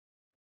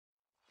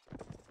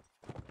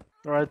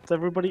Alright,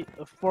 everybody,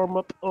 form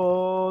up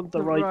on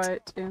the right.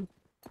 Right, yeah.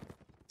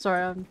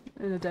 Sorry, I'm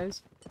in a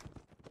daze.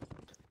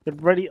 Get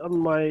ready on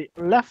my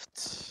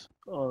left.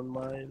 On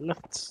my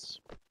left.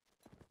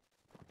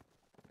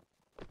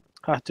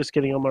 Ah, just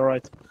kidding, on my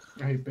right.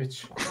 Hey,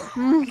 bitch.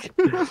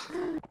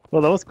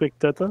 Well, that was quick,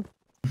 Teta.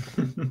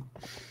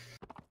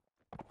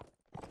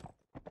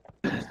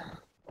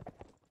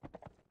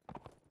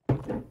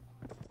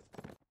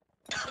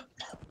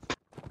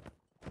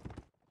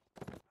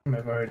 I'm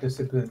a very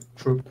disciplined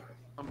troop.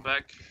 I'm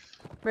back.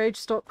 Rage,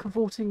 stop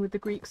cavorting with the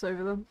Greeks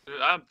over them.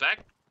 I'm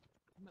back.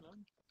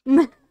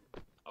 I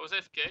I was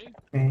AFK.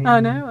 know, I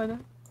know.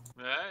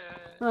 Yeah.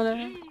 I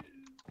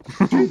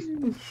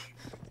know.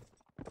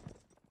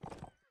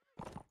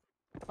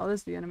 Oh,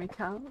 there's the enemy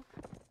camp.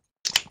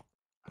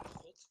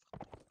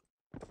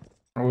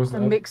 What was A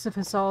that? mix of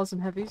hussars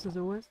and heavies, as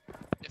always.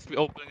 If we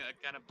open a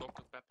can of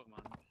Dr. Pepper,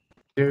 man.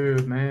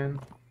 Dude, man.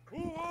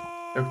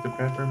 Dr.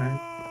 Pepper, man.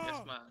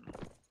 Yes, man.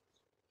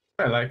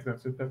 I like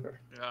Dr.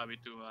 Pepper. Yeah, me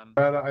too, man.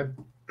 But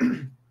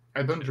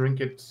I don't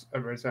drink it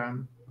every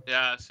time.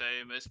 Yeah,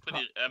 same. It's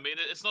pretty. I mean,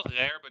 it's not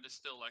rare, but it's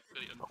still like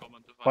pretty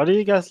uncommon to find. Why do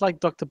you guys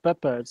like Dr.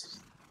 Pepper?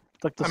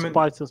 Dr.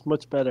 Spice is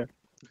much better.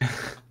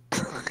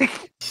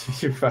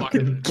 You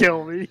fucking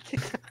kill me.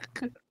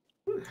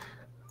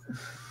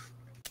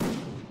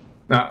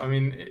 No, I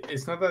mean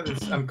it's not that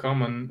it's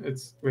uncommon.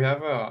 We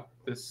have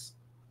this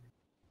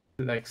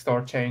like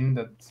store chain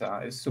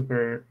that is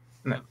super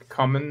like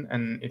common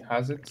and it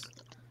has it.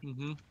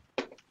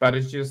 But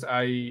it's just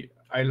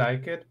I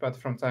like it, but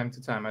from time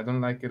to time I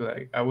don't like it.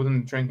 Like I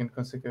wouldn't drink it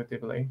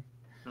consecutively.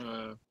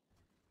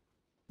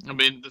 I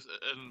mean,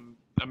 in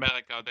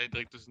America they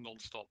drink this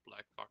non-stop,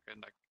 like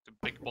fucking like the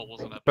big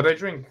bottles and that. But I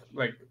drink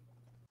like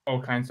all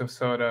kinds of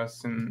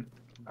sodas in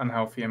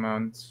unhealthy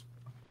amounts.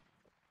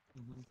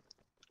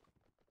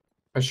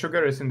 But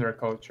sugar is in their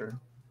culture.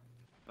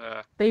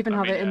 They even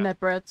have it in their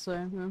bread, so.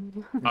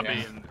 I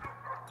mean,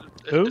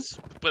 Who? it's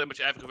pretty much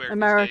everywhere.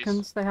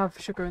 Americans, they have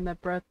sugar in their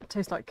bread. It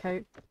tastes like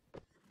cake.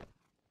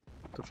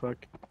 The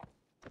fuck?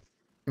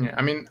 Yeah,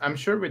 I mean, I'm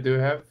sure we do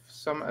have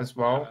some as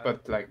well,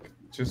 but like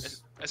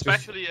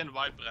especially in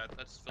white bread.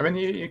 I mean,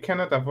 you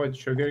cannot avoid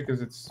sugar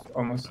because it's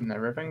almost in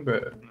everything,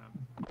 but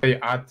they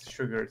add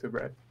sugar to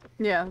bread.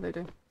 Yeah, they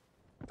do.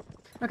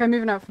 Okay,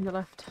 moving out from the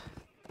left.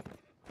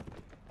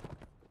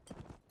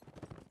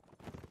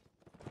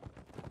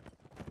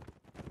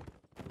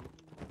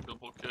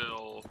 Double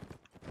kill.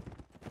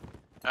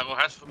 Arrow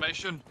has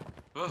formation.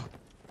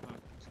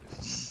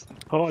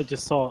 Oh, I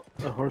just saw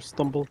a horse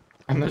stumble.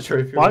 I'm not sure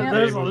if Why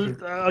there's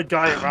a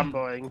guy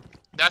ramboing.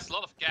 That's a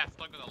lot of gaff,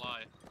 not gonna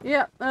lie.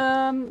 Yeah,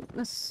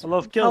 let's a lot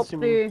of kills,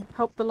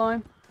 help the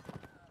line.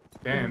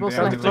 Damn, We've they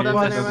also are left the them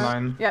leaders anyway.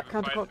 line. Yeah,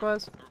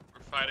 counterclockwise.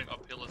 We're fighting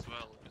uphill as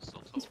well.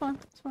 It's fine,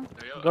 it's fine.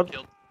 There you go, Got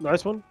killed.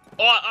 nice one.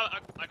 Oh, I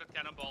got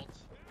cannonballed.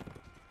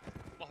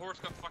 My horse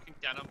got fucking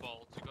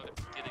cannonballed. You gotta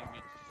be kidding me.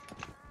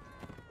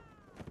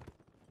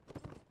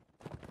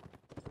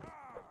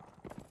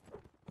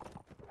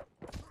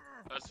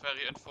 That's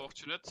very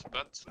unfortunate,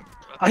 but...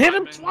 I hit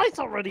him twice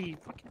already!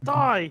 Fucking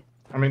die!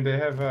 I mean, they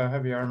have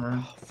heavy armor.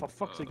 Oh, for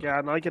fuck's sake,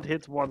 again, I get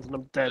hit once and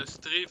I'm dead. There's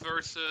 3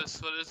 versus,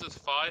 what is this,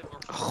 5 or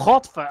 4?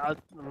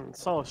 Godver,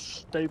 so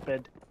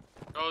stupid.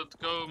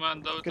 Go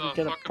man, Dota, Couldn't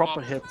get a fuck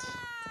proper him up.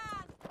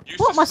 hit.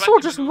 What? My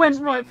sword just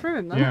went right through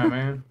him then. Yeah,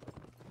 man.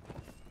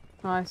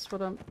 Nice, well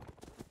done.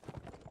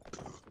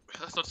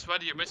 That's not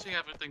sweaty, you're missing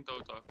everything,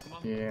 Dota. Come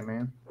on. Yeah,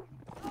 man.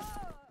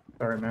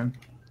 Sorry, man.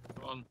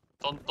 Come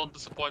on, don't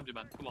disappoint me,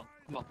 man. Come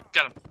on,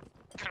 get him.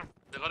 Get him.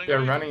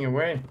 They're running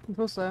away. I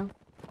thought so.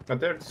 But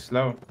they're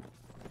slow.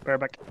 Bear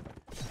back.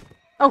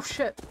 Oh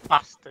shit!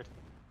 Bastard.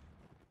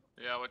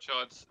 Yeah, watch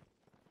out.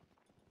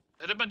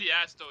 Hit him in the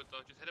ass,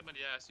 Dota. Just hit him in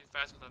the ass. You're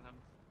faster than him.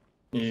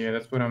 Yeah,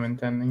 that's what I'm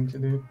intending to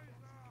do.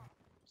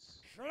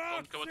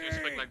 Don't go into a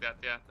swing like that.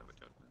 Yeah,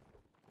 watch out.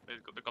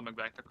 They're coming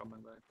back.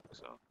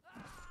 So.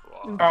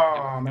 Wow.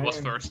 Oh, He was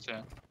man. first,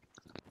 yeah.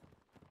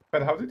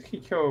 But how did he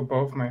kill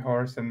both my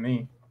horse and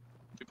me?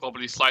 You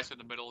probably sliced in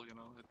the middle, you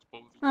know. It's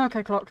both.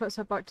 Okay, Clock, let's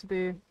head back to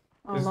the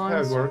our This is how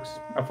lines. it works.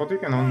 I thought you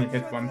can only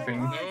hit one thing.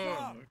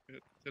 No,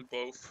 hit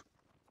both.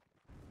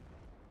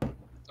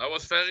 I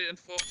was very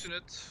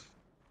unfortunate.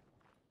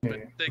 Yeah.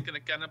 With taking a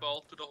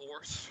cannonball to the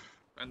horse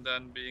and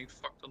then being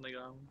fucked on the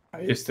ground.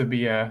 I used to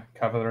be a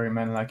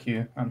cavalryman like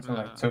you until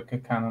I took a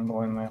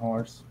cannonball in my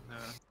horse.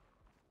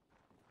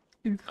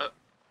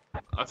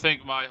 I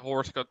think my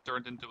horse got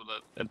turned into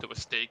a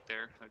steak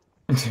there.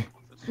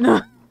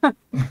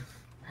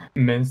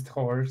 Minced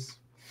horse.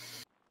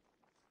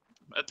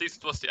 At least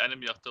it was the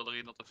enemy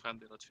artillery, not the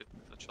friendly that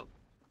shot.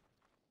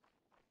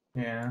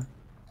 Yeah.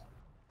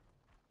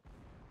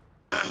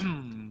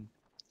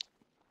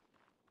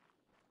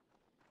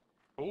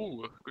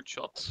 Oh, good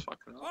shots.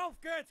 Fucking hell. Auf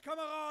geht's,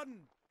 Kameraden!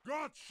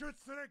 Gott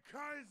schütze den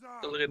Kaiser!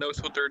 Artillery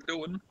knows what they're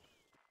doing.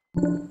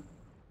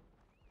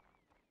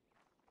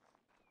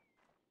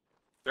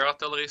 Their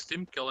artillery is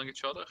team killing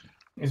each other.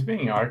 It's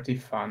being arty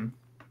fun.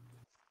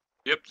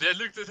 Yep, yeah,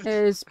 look, It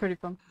is pretty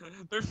fun.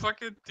 they're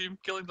fucking team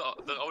killing their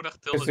own Because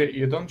artillery.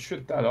 you don't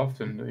shoot that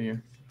often, do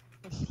you?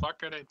 What the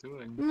fuck are they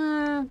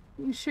doing?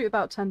 You shoot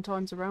about 10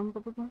 times around,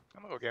 probably.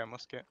 I'm gonna go get a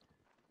musket.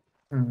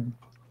 Mm.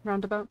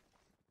 Roundabout.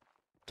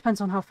 Depends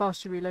on how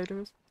fast your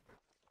reloader is.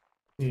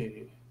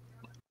 Yeah.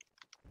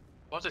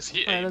 What is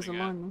he Oh, yeah, there's a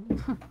aiming at? line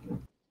there.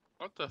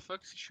 What the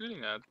fuck is he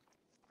shooting at?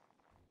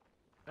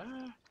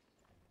 Ah.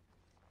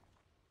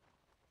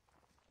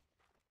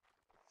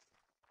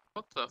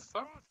 What the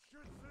fuck?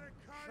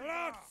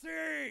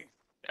 Schlotzsy!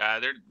 Yeah,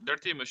 their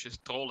team is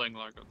just trolling,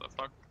 like, what the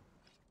fuck?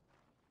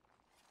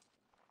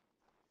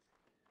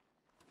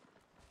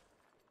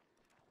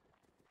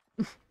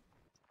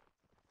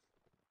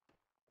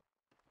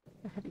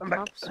 A heavy I'm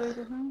back. caps over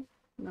here?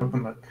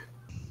 Welcome No. back.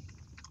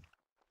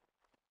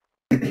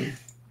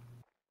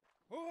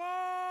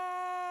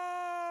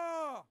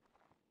 Hurrah!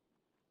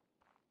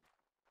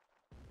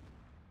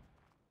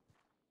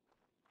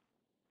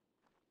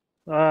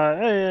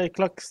 Hey,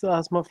 Clark still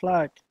has my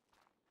flag.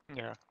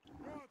 Yeah.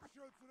 Gott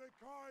schütze den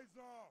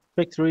Kaiser!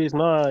 Victory is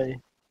nigh.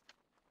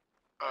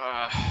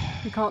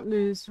 You can't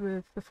lose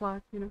with the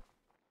flag, you know.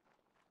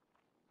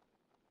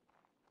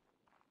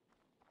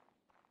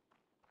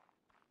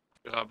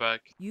 Yeah,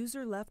 back.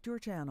 User left your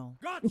channel.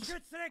 Gott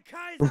schütze den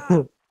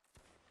Kaiser!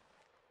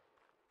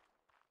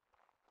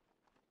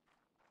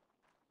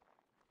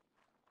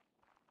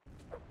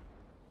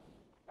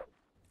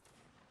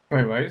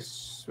 Wait, why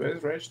is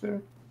Rage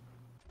there?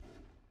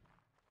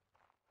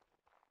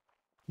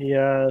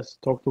 Yes,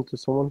 talking to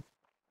someone.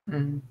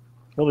 Mm.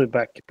 He'll be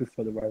back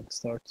before the round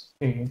starts.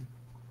 Yeah.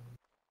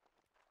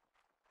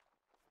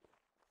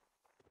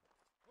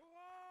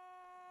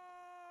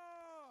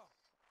 Hurrah!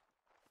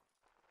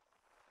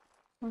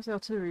 Where's the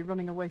artillery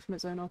running away from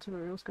its own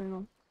artillery? What's going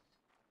on?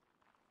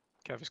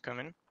 Cav is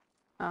coming.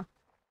 Ah.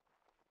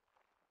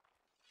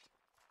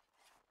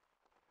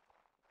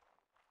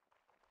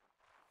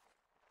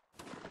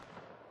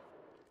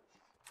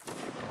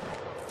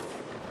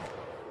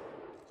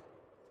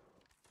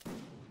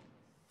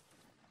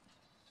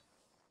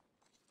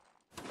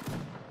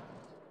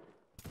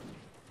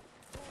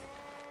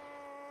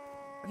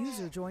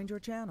 User joined your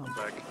channel. I'm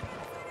back.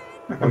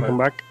 Welcome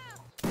back.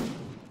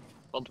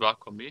 Don't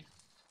welcome me.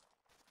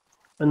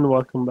 And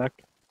welcome back.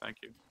 Thank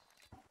you.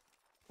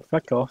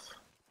 Fuck off.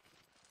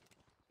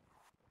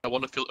 I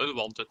want to feel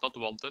unwanted, not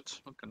wanted.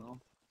 Okay, no.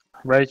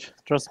 Rage,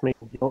 trust me,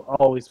 you'll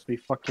always be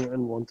fucking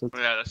unwanted.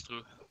 Yeah, that's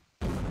true.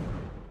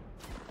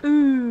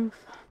 Ooh.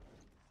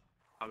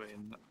 I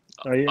mean,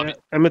 Are you I mean,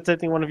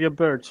 imitating one of your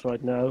birds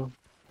right now?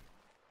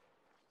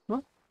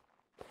 What?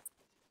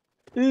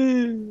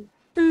 Ooh.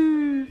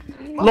 Ooh.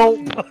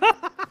 No!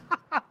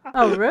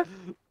 Oh, rip.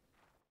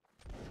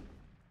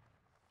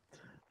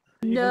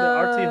 Even the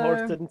RT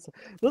horse No. didn't.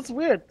 That's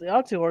weird. The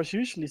RT horse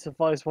usually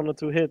survives 1 or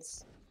 2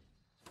 hits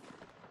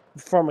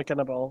from a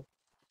cannibal.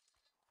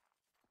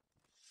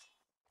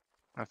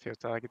 I feel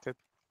targeted.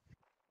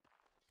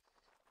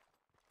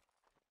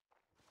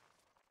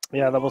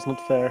 Yeah, that was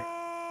not fair.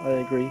 I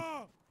agree.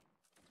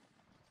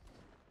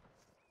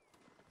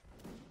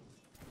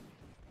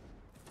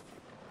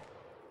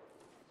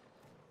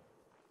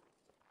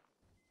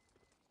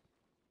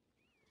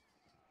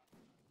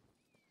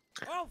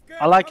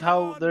 I like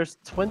how there's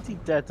 20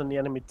 dead on the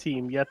enemy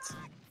team, yet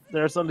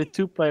there's only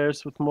 2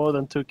 players with more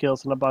than 2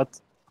 kills and about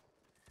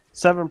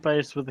 7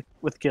 players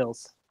with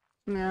kills.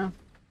 Yeah.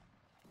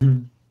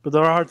 But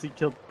they're RT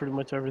killed pretty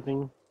much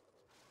everything.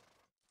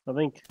 I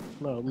think.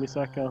 No,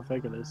 Misaka and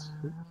Vegalis.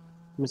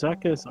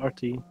 Misaka is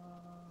RT.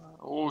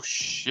 oh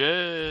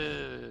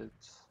shit!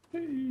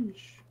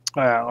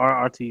 Yeah,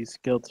 our RT's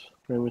killed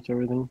pretty much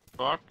everything.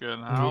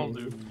 Fucking hell,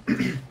 Yeah.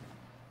 dude.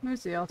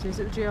 Where's the RT? Is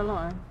it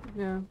GLI?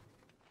 Yeah.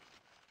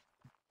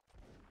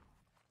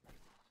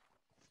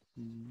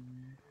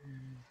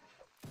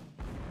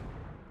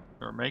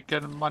 We're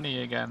making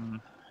money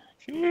again.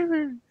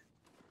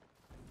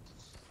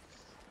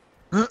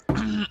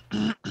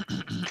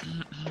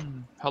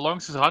 How long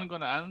is this run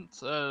gonna end?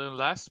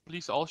 Last,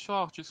 please, all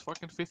shot. Just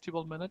fucking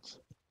 51 minutes.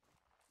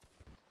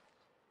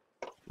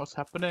 What's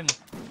happening?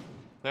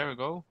 There we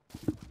go.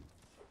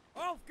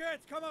 Auf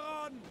geht's,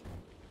 Kameraden!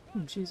 Oh,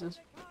 Jesus.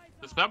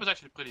 This map is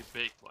actually pretty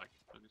big, like,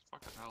 holy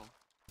fucking hell.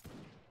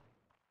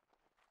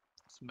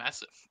 It's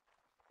massive.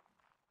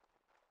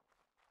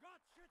 Gott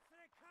schütze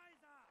den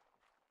Kaiser!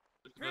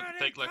 It's gonna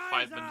take like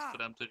 5 minutes for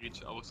them to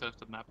reach our side of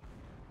the map.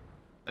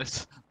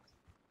 It's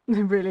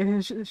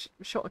Really?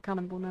 Shot a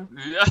cannonball now.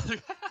 yeah.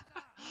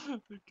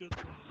 Good.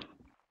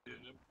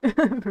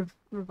 Yeah.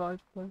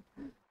 Revived play.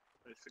 I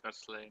got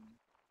slain.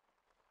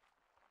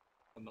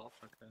 Enough,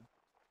 okay.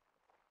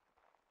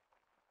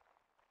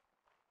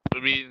 I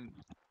mean,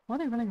 Why are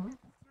they running away?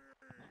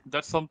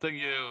 that's something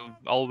you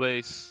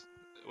always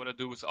want to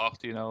do with art,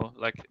 you know,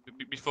 like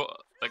before,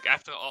 like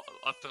after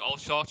all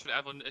shots, when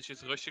everyone is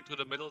just rushing to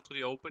the middle, to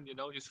the open, you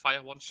know, just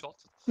fire one shot.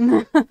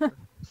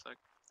 It's like,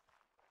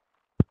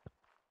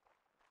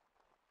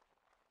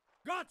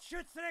 Gott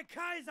schütze den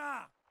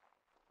Kaiser!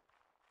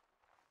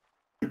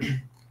 Für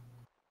den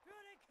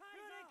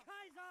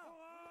Kaiser!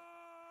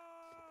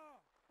 Hurrah!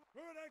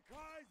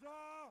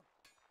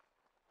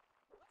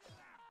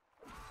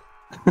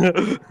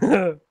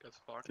 Kaiser! Get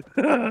fucked.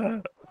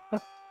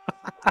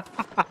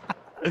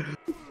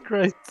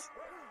 Great.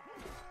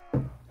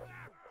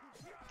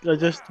 I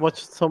just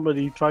watched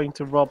somebody trying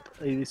to rob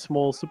a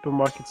small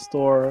supermarket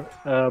store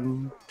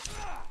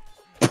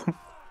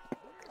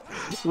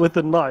with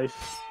a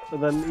knife,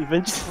 and then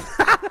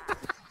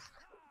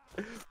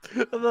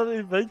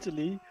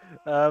eventually,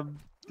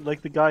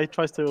 like the guy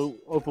tries to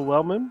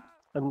overwhelm him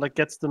and like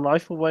gets the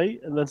knife away,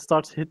 and then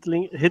starts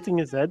hitting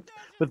his head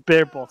with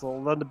beer bottle.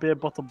 And then the beer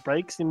bottle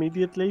breaks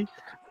immediately.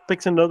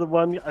 Picks another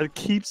one and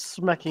keeps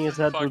smacking his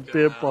head with Fucking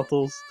beer hell.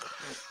 bottles.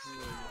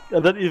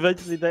 And then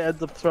eventually they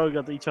end up throwing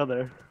at each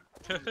other.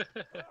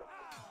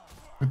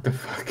 What the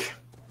fuck?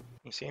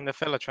 You seen the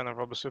fella trying to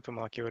rob a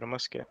supermarket with a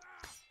musket?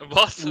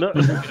 What? No,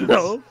 Yes.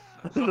 no,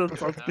 that Fucking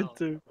sounds good hell.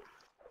 too.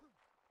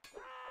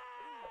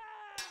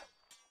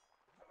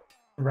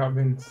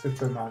 Robin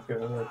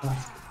supermarket all the time.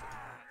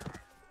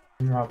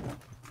 Robin.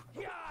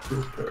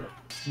 Super.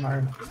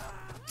 Mario.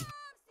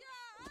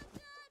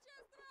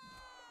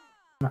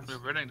 Nice.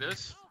 We're winning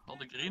this. On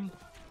the green.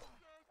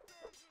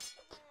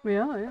 We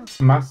are, yeah.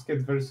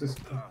 Musket versus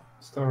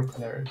store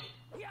cleric.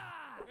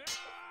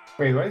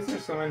 Wait, why is there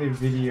so many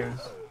videos?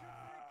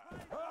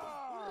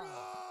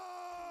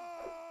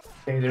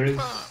 Okay,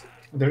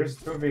 there's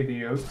 2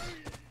 videos.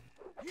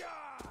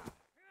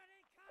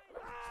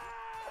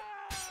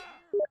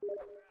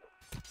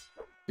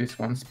 This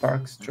one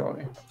sparks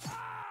joy.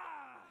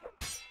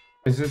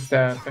 Is it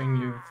the thing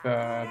you've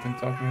been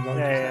talking about?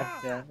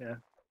 Yeah.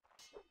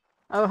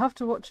 I'll have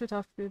to watch it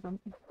after the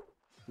event.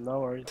 No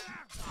worries.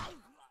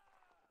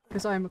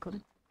 Because I am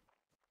recording.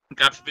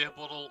 Grab the beer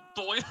bottle.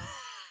 Doing.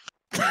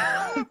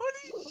 Holy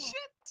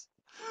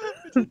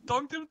shit! It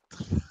dunked him.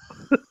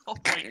 Oh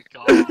my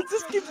god. It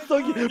just keeps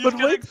talking, He's but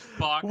getting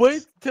fucked.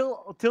 wait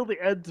till the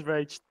end,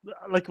 Rage.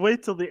 Like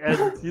wait till the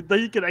end. Then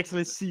you can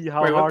actually see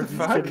how Wait, what hard the he's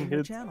fuck? getting Your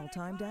hit. channel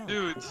timed out.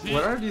 Dude,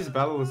 What are these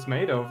battles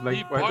made of? He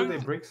Like, why do they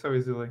bonked- break so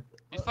easily?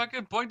 he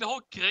fucking boinked the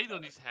whole crate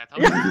on his head. How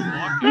did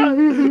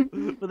he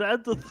fuck? But they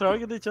end up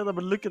throwing at each other,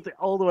 but look at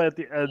all the way at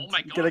the end. Oh my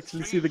You can God,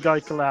 actually see the guy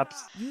Jesus.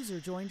 collapse. User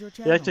joined your He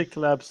channel. actually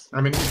collapsed.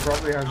 I mean, he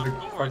probably has Of like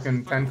course,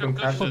 fucking 10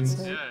 concussions.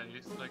 concussions. Yeah,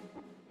 he's like.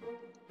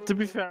 To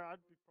be fair, I'd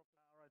be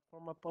alright.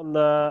 Form up on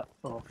the.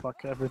 Oh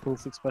fuck!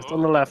 Everything's exposed. On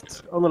the Oh,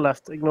 left. On the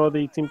left. Ignore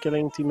the team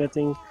killing, team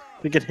hitting.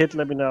 If you get hit,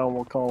 let me know and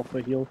we'll call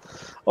for heal.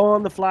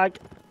 On the flag.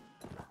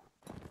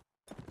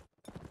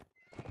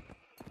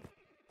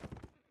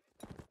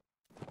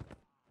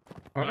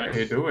 What are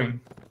you doing?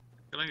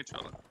 Killing each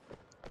other.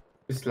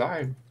 It's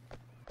live.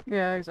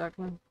 Yeah,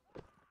 exactly.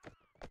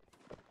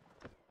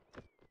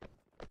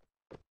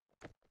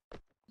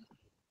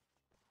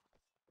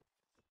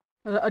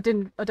 I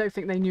don't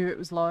think they knew it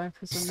was live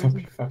for some Stop reason.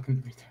 you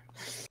fucking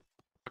retard.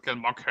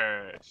 Fucking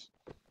monkeys.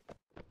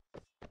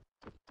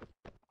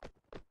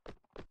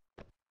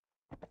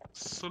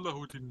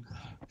 Salahuddin.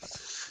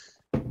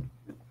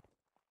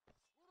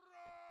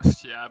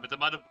 Ja, met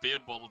hem aan de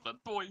beerbottle dan.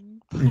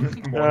 Boing.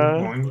 Boing,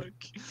 boing.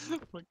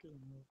 Fucking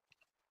hell.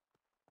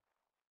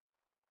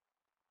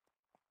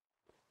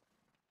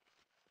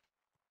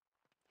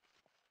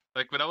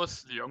 Like when I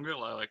was younger,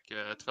 like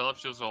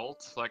 12 years old,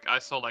 like I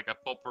saw like a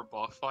proper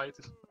bar fight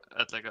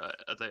at like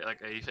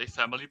a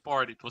family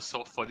party. It was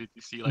so funny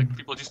to see like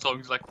people just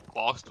throwing like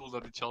bar stools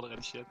at each other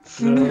and shit.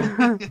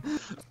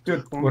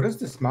 Dude, what is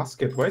this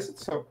musket? Why is it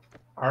so...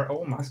 Are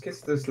all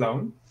muskets this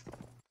long?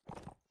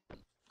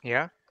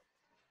 Yeah?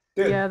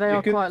 Dude, Yeah, they you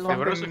are could quite long. They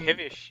were also fucking-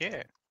 heavy as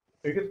shit.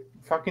 You could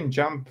fucking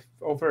jump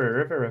over a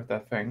river with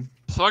that thing.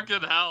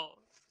 Fucking hell.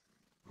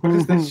 What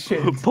is this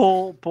shit?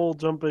 Pole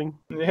jumping.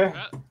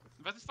 Yeah.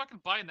 That is fucking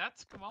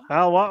bayonet, come on.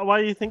 How?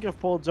 Why do you think of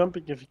pole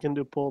jumping if you can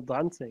do pole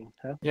dancing?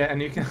 Huh? Yeah, and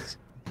you can...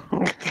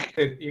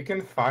 Dude, you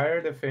can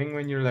fire the thing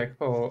when you're like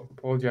pole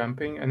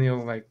jumping, and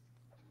you'll like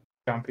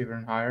jump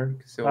even higher.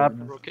 'Cause you'll-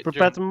 Rocket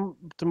Prepare jump.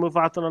 to move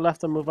out on the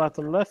left and move out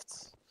on the left.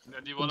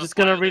 Then you I'm wanna just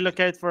gonna fire the-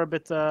 relocate for a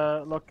bit,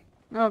 look.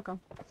 Oh, okay.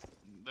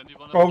 Then you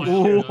wanna Oh, fire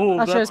ooh, the- ooh.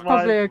 Actually, that's it's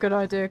probably why- a good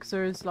idea because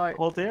there is like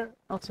Hold here.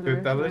 artillery.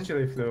 Dude, that so-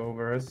 literally flew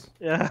over us.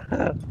 Yeah.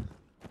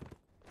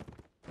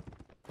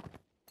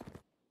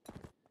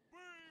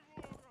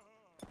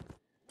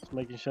 Just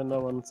making sure no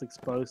one's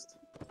exposed.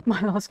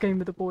 My last game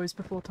with the boys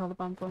before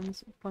Taliban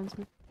finds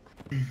me.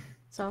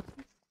 Sad.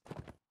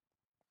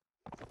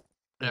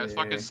 Yeah, it's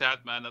fucking Yeah. sad,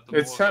 man. That the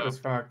It's war, sad as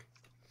fuck.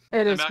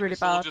 It is American really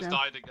bad. soldiers Yeah.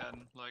 died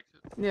again.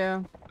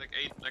 Yeah,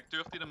 Like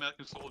 13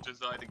 American soldiers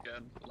died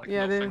again. Like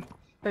Yeah, they- nothing.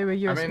 they were I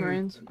US mean,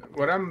 Marines.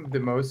 what I'm the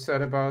most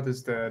sad about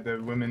is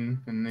the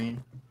women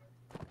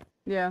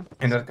Yeah.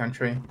 in that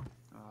country.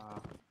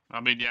 I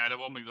mean, yeah, the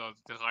woman,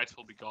 the rights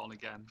will be gone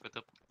again.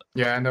 But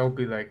Yeah, and they'll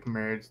be like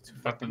married to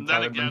But fucking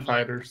then Taliban again, like-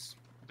 fighters.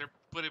 they're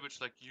pretty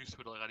much like used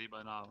to it already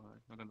by now.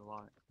 Like, not gonna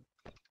lie.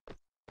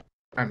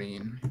 I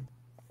mean,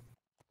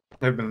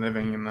 they've been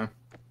living in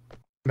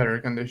better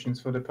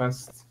conditions for the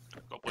past.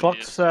 Couple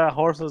Clocks, years.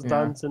 horses Yeah.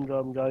 down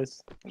syndrome,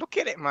 guys. Look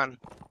at it, man.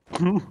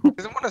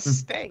 Doesn't want to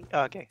stay.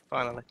 Oh, okay,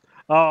 finally.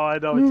 Oh, I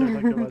know what you're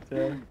talking about.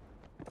 Yeah.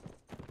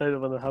 hate it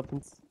when it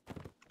happens.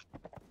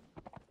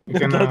 You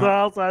can That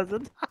also has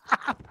it.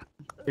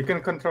 you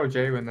can control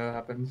J when that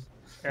happens.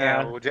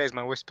 Yeah, well, Jay's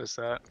my whisper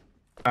set.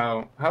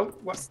 Oh, how?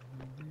 What?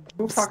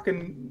 Who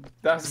fucking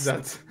does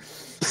that?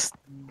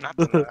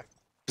 Nothing there.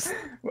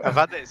 I've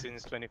had it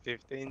since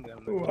 2015.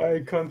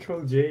 Why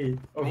control J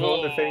of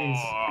all the things?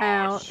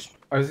 Ouch.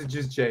 Or is it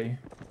just J?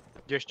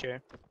 Just Jay.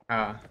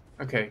 Ah,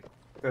 okay.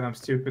 Then I'm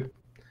stupid.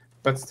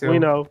 But still. We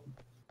know.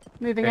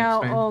 Moving Thanks,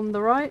 out man. on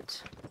the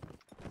right.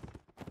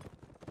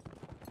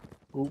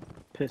 Ooh,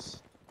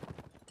 piss.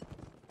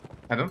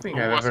 I don't think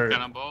Who I've was a ever.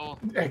 cannonball?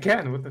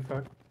 Again, what the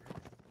fuck?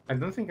 I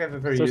don't think I've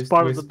ever So used it's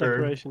part of the Whisper.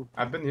 decoration.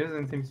 I've been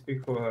using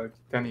TeamSpeak for like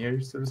 10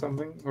 years or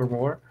something, or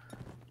more.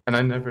 And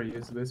I never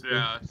used Whisper.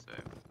 Yeah,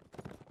 same.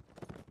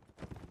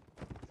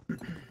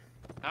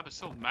 That is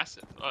so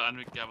massive. Oh, and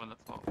we Gavin the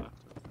fault after.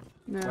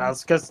 Yeah.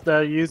 That's because the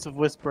use of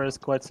Whisper is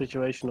quite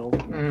situational.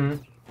 Mm-hmm.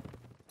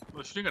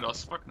 We're shooting at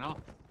us, fuck now.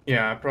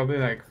 Yeah, probably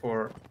like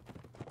for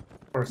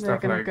They're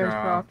stuff gonna like go for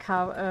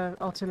our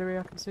artillery,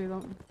 I can see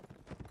that.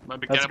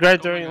 Maybe That's cannonball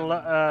great coming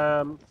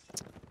during in.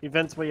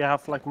 events where you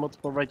have like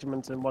multiple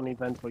regiments in one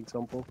event, for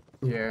example.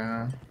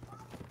 yeah.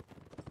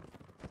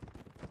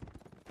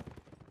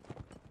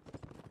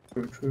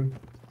 True.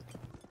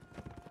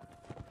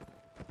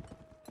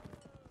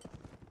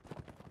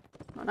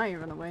 Oh, now you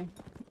run away,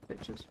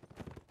 bitches.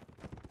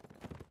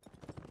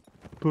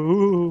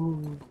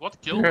 Boo! What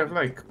You killed have him?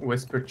 like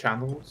Whisper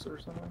channels or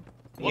something?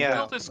 What Yeah.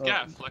 killed this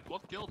Gav? Like,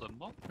 what killed him?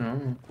 What?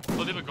 No.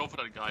 Don't even go for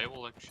that guy, I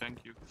will like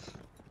shank you.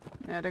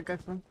 Yeah, don't go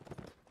for him.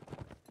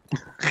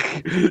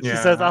 She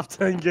Yeah. says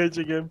after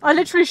engaging him. I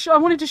literally, I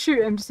wanted to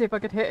shoot him to see if I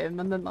could hit him,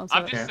 and then I was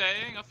I'm like, just Yeah.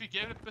 saying, if you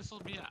gave the pistol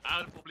to me, I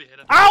would probably hit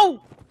him.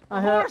 Ow!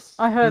 I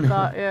heard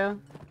that, yeah.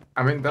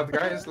 I mean, that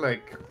guy is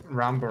like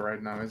Rambo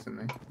right now, isn't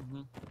he?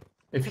 Mhm.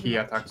 If he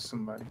attacks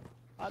somebody.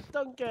 I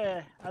don't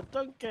care. I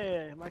don't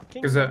care. My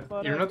king. Because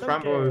but you're I not don't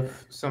Rambo care.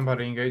 if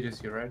somebody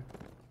engages you, right?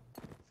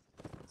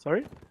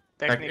 Sorry?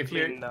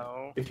 Technically, you-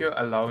 no. If you're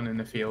alone in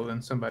the field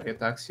and somebody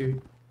attacks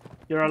you,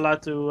 You're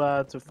allowed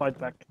to fight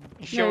back.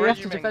 If Yeah, your you have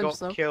to regiment defend got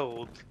yourself.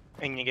 killed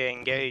and you get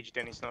engaged,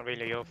 then it's not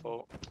really your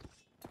fault.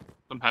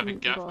 I'm having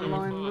You've Gav got a coming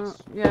line for there.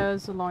 us. Yeah,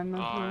 there's a line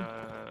there.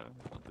 yeah.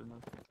 Not doing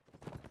that.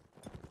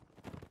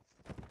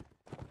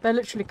 They're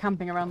literally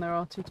camping around their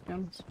RT, to be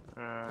honest.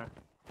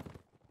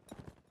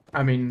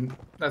 I mean,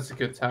 that's a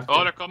good tactic.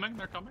 Oh, they're coming,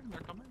 they're coming.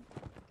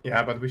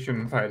 Yeah, but we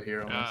shouldn't fight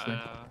here, Yeah, honestly.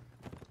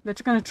 They're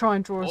just gonna try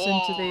and draw us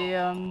into the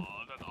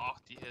that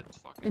RT hit,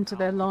 fucking into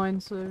their line,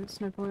 so it's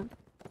no point.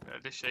 Yeah,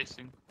 they're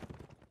chasing.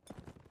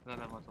 No,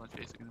 they're not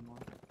chasing anymore.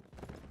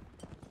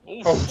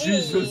 Oh,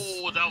 Jesus.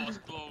 Oh, that was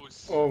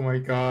close. Oh my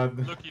god.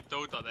 Lucky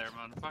Dota there,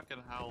 man.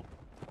 Fucking hell.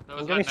 That was I'm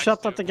right getting next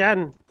shot to at you.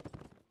 again.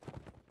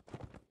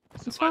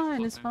 It's Survival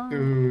fine, it's thing. fine.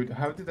 Dude,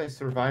 how did I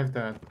survive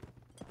that?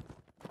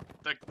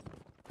 Like,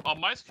 on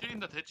my screen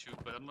that hit you,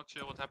 but I'm not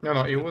sure what happened.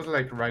 No, it was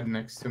like right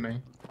next to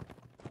me.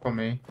 For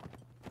me.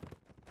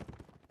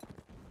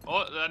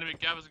 Oh, the enemy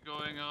Gav is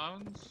going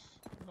around.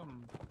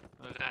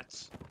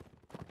 Rats.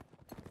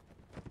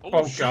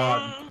 Oh, shit!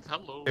 God.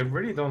 Hello. They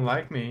really don't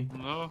like me.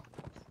 No.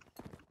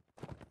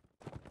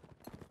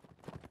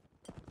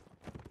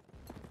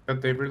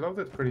 But they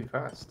reloaded pretty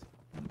fast.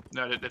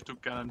 Yeah, they have two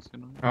cannons, you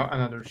know. Oh,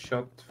 another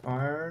shot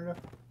fired.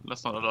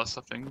 That's not us,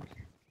 I think.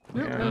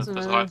 Look, Yeah, there's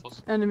that's an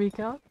rifles. enemy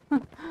car.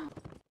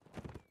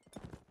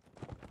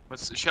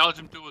 Let's challenge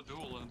them to a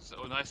duel, and it's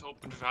a nice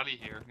open valley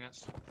here,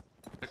 yes.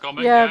 They're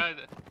coming, Yeah.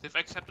 they've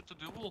accepted the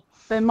duel.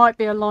 There might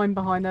be a line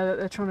behind there that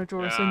they're trying to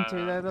draw us Yeah, into,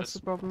 though. That's that's-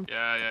 the problem.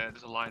 Yeah,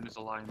 there's a line.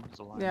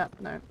 Yeah,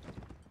 no.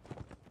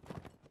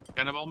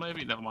 Cannonball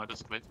maybe? Never mind,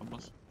 that's away from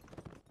us.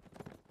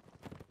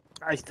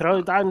 I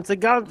throw down the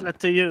gauntlet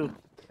to you.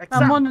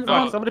 And one- Fuck,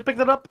 one- somebody picked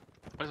it up.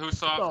 But who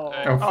saw? Oh.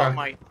 Oh, Oh fuck.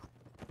 my.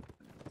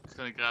 He's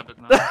gonna grab it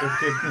now.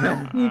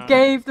 Okay. You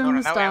gave them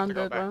Alright, the now we have to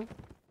go standard, right?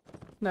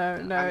 No,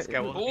 no. Let's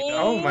go.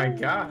 Oh my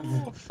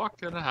god.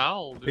 Fucking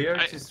hell, dude. They are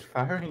just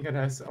firing at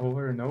us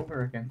over and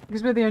over again.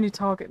 Because we're the only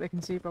target they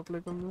can see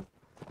properly from them.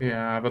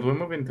 Yeah, but we're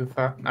moving too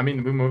fast. I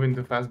mean, we're moving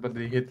too fast, but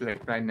they hit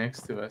like right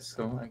next to us,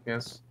 so I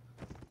guess.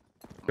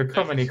 Look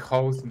how many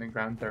holes in the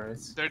ground there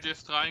is. They're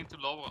just trying to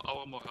lower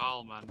our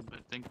morale, man. They're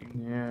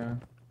thinking. Yeah.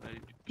 Right,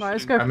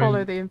 let's go I follow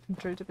mean- the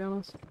infantry, to be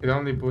honest. It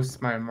only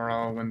boosts my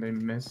morale when they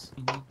miss.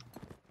 Mhm.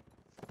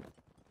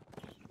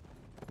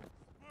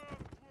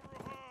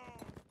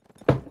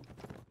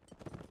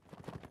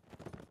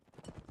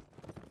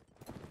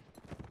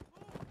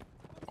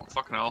 Oh,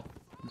 fucking hell.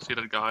 You see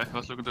that guy? I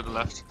was looking to the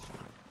left.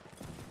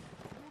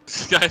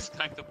 This guy's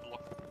kind of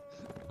blocked.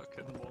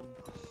 Fucking one.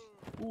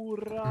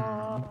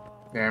 Hoorah!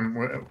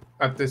 Damn,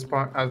 at this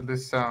point, at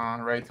this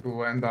rate,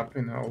 we'll end up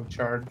in a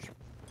charge.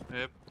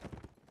 Yep.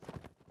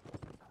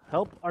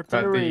 Help But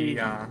artillery.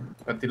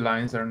 the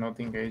lines are not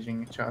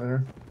engaging each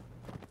other.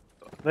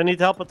 They need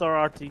help with our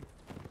RT.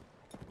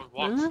 But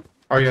what? Mhm.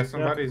 Oh yeah,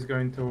 somebody's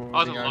going to.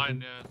 Oh, the the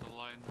line, yeah, the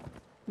line.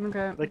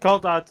 Okay, They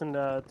called out in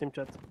the team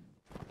chat.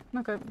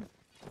 okay.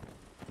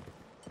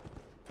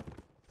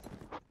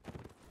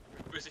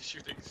 Busy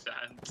shooting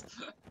sand.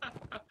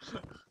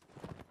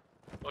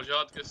 Oh, Watch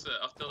out, because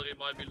artillery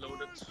might be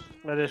loaded.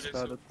 It is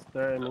loaded.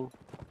 They're aiming.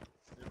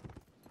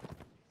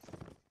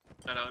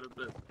 Get out a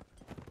bit.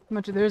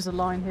 Imagine there is a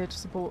line here to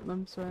support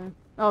them, so...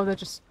 Oh, they're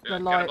just... Yeah, they're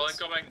cannonball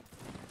lights. incoming.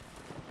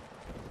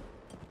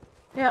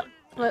 Yep,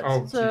 Oh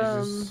let's,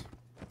 Jesus!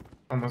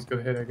 Almost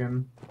got hit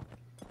again.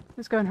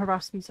 let's go and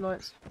harass these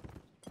lights.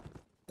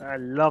 I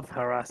love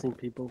harassing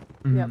people.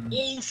 Yep.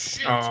 Oh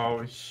shit!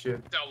 Oh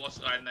shit! That was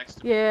right next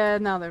to me. Yeah,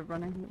 now they're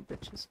running, little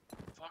bitches.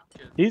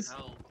 Fucking He's-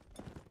 hell.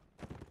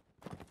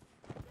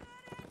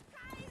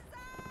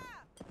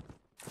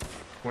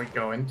 We're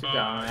going to Oh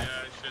die. yeah,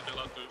 shit,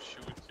 allowed to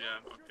shoot.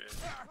 Yeah,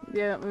 okay.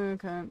 Yeah,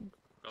 okay.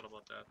 Forgot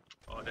about that.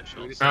 Oh, that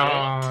shots.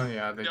 Oh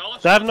yeah, They all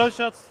They have shots. no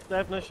shots. They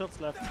have no shots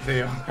left.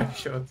 they all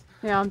shot.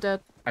 Yeah, I'm dead.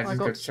 I I just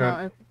got got shot.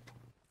 started.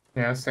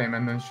 Yeah, same,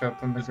 and then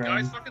shot on the This guy's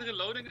ground. fucking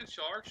reloading and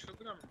charge.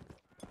 Look at him.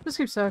 Just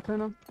keep circling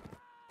them.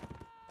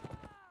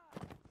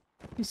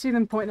 You see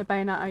them pointing the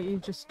bayonet at you,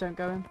 just don't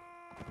go in.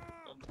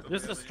 Don't go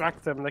Just near me.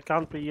 distract them. They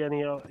can't be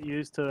any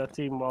use to a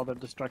team while they're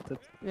distracted.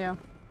 Yeah.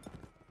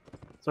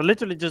 So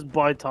literally just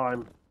buy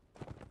time.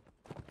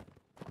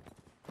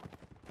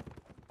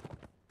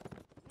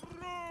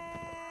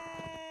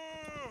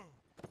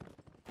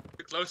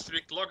 Too close to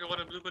be clock. I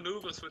want to do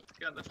maneuvers with the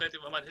gun. Afraid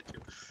I might hit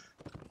you.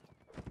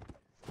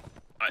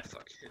 I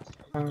fuck hit.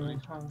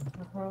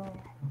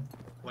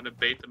 Want to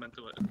bait them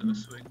into a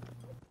swing.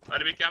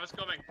 Enemy cam is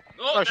coming.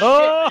 Oh, that's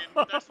Oh!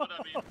 what I mean. That's what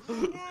I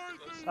mean.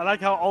 I like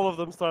how all of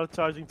them started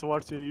charging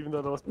towards you, even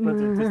though there was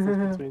plenty of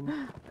distance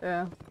between.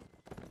 Yeah.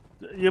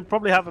 You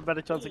probably have a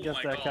better chance Oh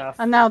against my their God. calf.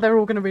 And now they're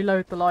all going to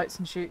reload the lights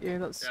and shoot you.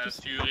 That's Yeah,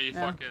 just... Fury,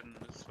 yeah. fucking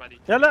sweaty.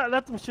 Yeah,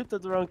 let them shoot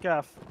at their own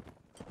calf.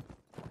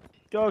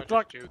 Go, I'll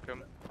clock. just juke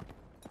 'em.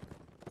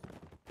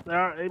 They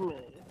are aiming.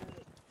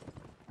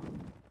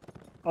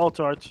 All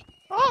charge.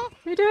 What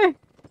are you doing?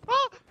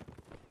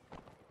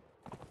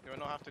 Do I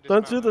not have to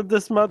Don't dismount shoot them? and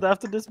dismount. They have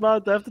to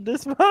dismount. They have to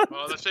dismount.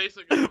 Oh, they're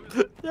chasing you.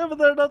 Yeah, but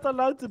they're not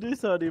allowed to do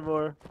so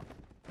anymore.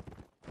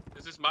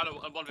 This is matter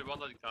 1v1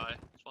 that guy.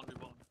 It's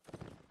 1v1.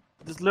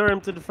 Just lure him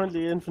to the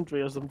friendly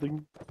infantry or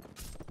something.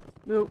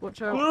 Oh,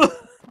 watch out.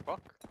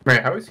 Fuck.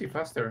 Wait, how is he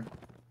faster?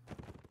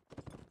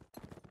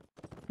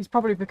 He's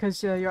probably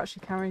because you're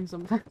actually carrying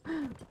something.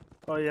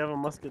 Oh, you have a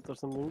musket or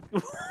something.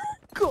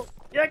 Cool.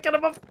 Yeah, get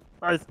him up.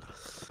 Nice.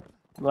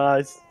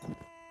 Nice.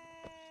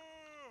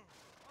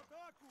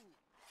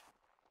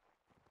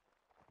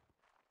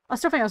 I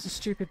still think that's a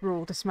stupid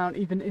rule, dismount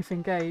even if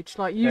engaged.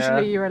 Like,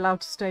 usually Yeah. you're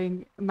allowed to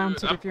stay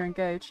mounted Dude, if you're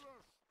engaged.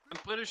 I'm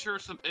pretty sure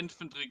some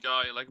infantry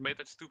guy like made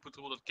that stupid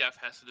rule that Cav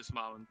has to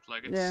dismount.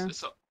 Like it's, Yeah.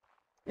 it's a,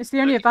 It's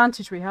the only Like-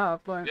 advantage we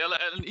have. Like, yeah,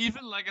 like, and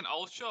even like an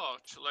all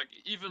charge, like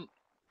even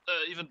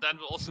then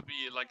will also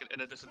be like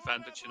in a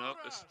disadvantage, you know,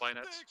 this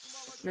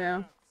bayonets.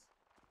 yeah.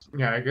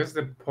 Yeah, I guess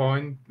the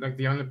point, like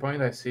the only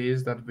point I see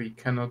is that we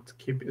cannot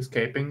keep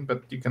escaping,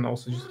 but you can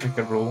also just make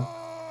a rule.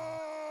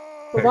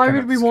 But They why cannot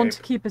would we want to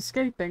escape. keep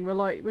escaping? We're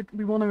like,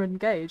 we want to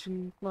engage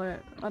and like,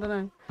 I don't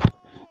know.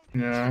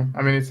 Yeah,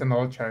 I mean it's an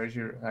all charge.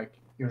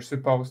 You're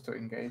supposed to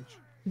engage.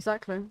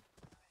 Exactly.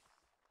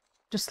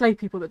 Just slay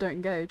people that don't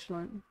engage.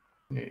 Like,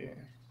 Yeah.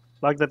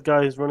 Like that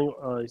guy who's running.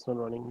 Oh, he's not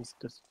running. He's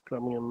just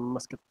grabbing a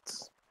musket.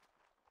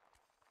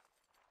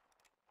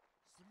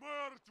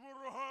 Смерть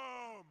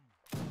ворогам!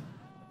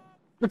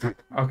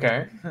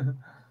 Okay.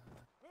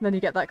 then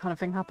you get that kind of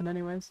thing happen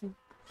anyway. So.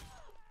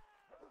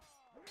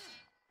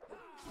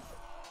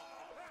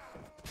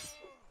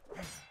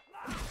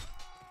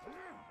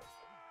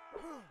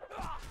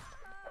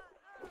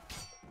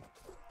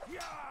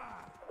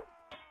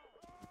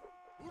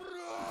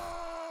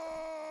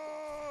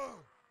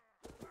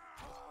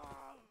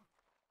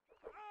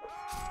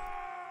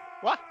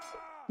 What?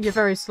 You're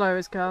very slow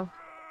as Cal.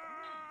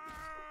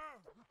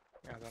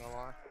 Yeah, I don't know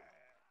why.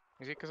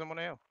 Is it because I'm on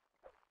a hill?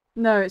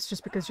 No, it's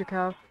just because you're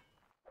Cal.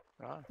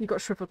 Right. You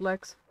got shriveled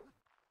legs.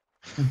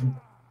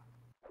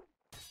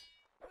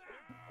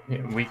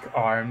 Yeah, weak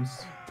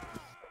arms.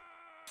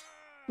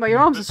 Well, your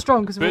arms are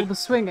strong because of all the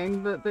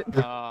swinging, but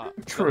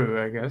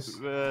True, I guess.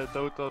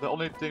 Toto, the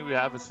only thing we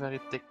have is very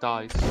thick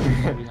thighs.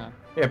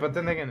 Yeah, but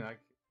then again, like.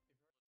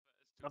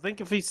 I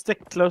think if we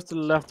stick close to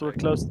the left, we're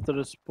close to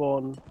the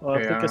spawn. Oh,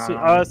 I think I see.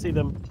 Yeah. Oh, I see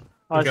them.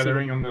 I see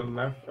Gathering them. on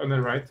the left, on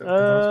the right of the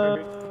house,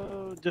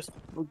 maybe. Just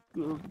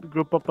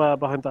group up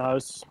behind the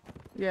house.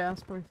 yeah,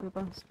 that's probably for the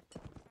best.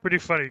 Pretty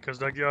funny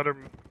because like the other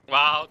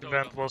Wow,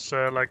 event was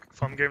like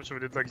fun games. We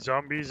did like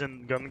zombies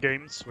and gun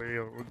games where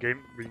your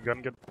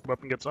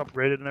weapon gets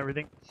upgraded and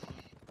everything.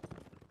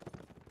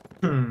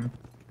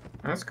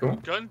 That's cool.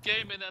 gun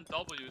game in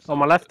NW. On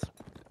my left.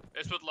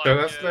 It's with like. So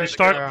that's You like,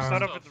 start uh,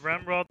 start off with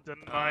ramrod, then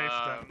knife,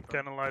 Ah, then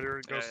cannon lighter.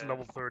 It goes yeah, to yeah.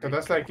 level 30. So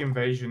that's like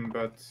invasion,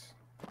 but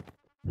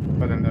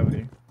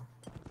NW.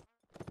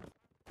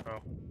 Oh.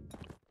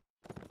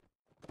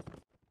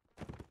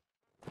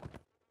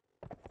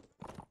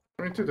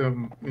 We're into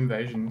the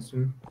invasion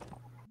soon.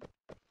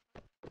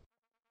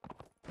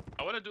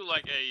 I want to do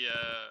like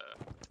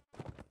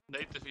a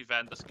native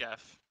event as Cav.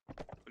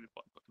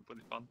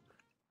 Pretty fun.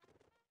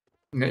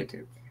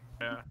 Native.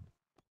 Yeah.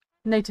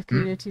 Native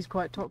community is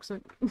quite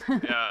toxic.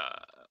 Yeah.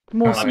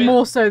 More I mean-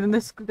 more so than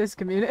this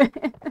community.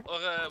 Or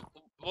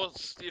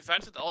was the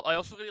events that I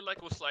also really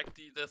like was like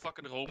the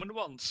fucking Roman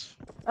ones.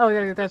 Oh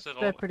yeah, There's a they're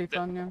Roman- pretty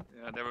fun. Yeah.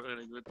 Yeah, they were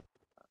really good.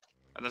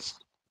 And this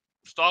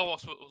Star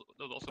Wars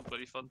was also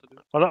pretty fun to do.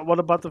 What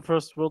about the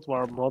First World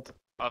War mod?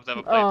 I've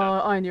never played that.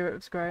 Oh, I knew it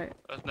was great.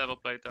 I've never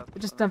played that. It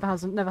just never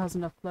has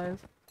enough players.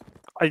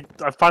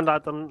 I found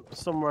out on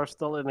somewhere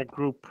still in a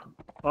group.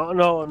 Oh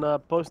no, on a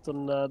post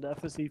on the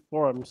FSC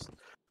forums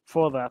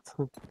for that.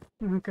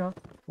 Oh god.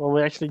 Well,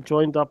 we actually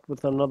joined up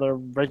with another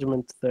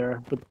regiment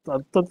there, but I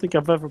don't think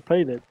I've ever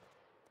played it.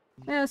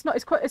 Yeah, it's not.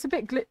 It's a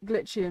bit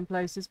glitchy in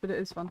places, but it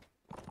is fun.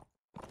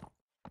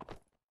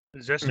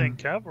 Is Zesta in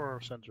Cav or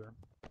Center?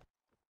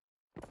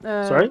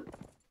 Sorry?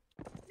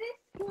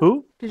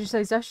 Who? Did you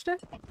say Zeshta?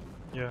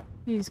 Yeah.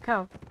 He's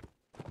Cal.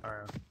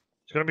 Alright.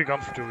 He's gonna be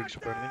gone for 2 weeks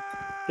apparently.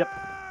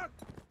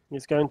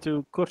 He's going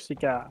to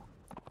Corsica.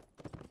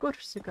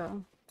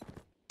 Corsica.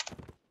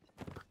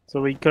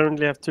 So we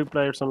currently have 2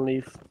 players on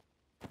leave.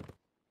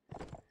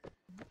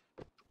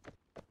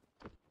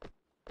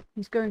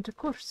 He's going to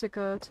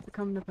Corsica to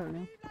become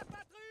Napoleon.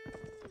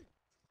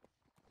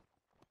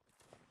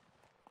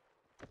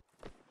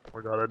 Oh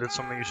my god, I did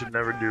something you should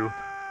never do.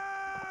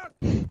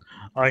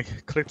 I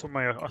clicked on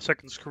my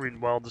second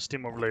screen while the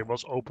Steam overlay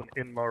was open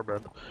in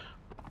Marbed.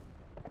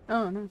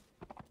 Oh no.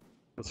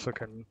 That's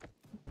fucking...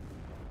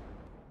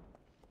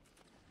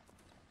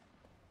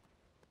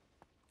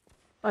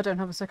 I don't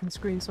have a second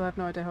screen, so I have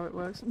no idea how it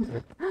works.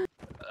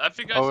 Have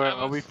you guys Oh, ever?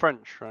 are we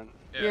French, right?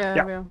 yeah,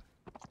 Yeah. we are.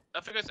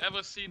 Have you guys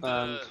ever seen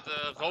And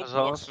the Azaz?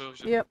 Roblox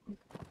version? Yep.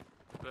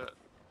 The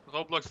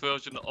Roblox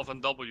version of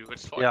NW.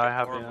 It's fucking Yeah, I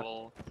have, yeah.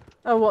 horrible.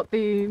 Oh, what,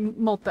 the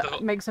mod that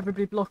The- makes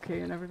everybody blocky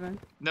and everything?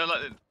 No,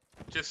 like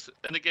just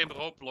in the game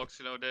Roblox,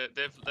 you know,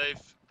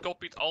 they've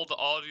copied all the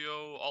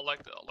audio, all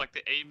like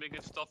the aiming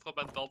and stuff from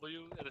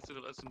NW, and it's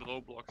in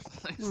Roblox.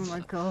 Oh my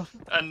god.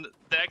 And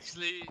they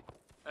actually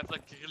have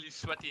like really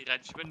sweaty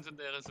regiments in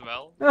there as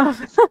well.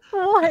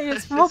 Why?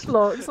 It's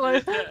Roblox.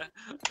 Like... Yeah,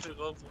 it's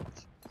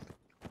Roblox.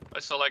 I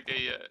saw like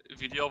a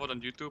video of it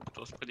on YouTube. It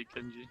was pretty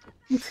cringy.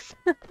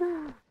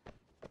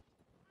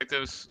 Like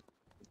those.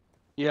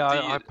 Yeah,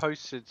 The- I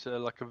posted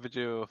like a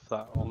video of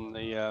that on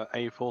the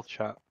A4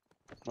 chat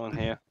on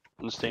here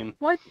on Steam.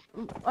 Why?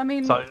 I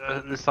mean,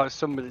 It's like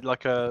somebody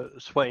like a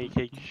sweaty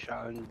kid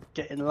shouting,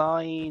 "Get in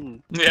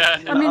line!" Yeah.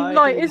 I mean,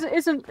 like, Line.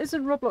 isn't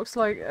Roblox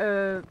like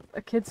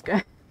a kids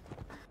game?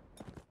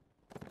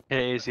 It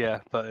is,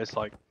 yeah, but it's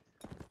like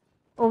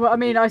Or I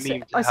mean, I Memes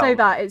say hell.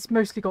 that it's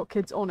mostly got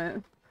kids on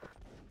it.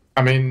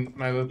 I mean,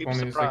 My Little Keep Pony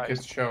is a surprised.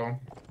 kid's show.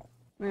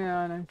 Yeah,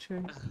 I know,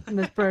 true. And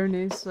there's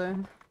bronies, so.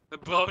 The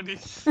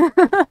brownies.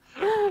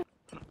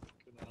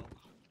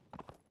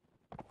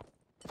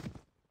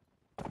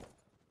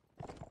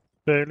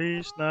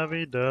 Feliz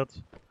Navidad.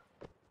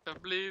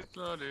 Please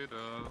not it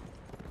all.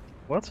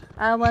 What?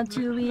 I want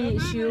to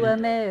wish you a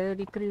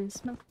Merry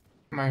Christmas.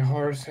 My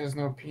horse has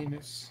no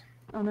penis.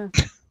 Oh no.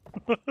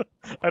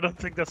 I don't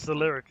think that's the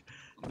lyric.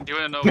 Do you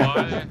wanna know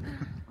why?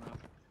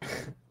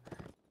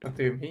 What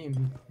do you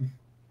mean?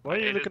 Why are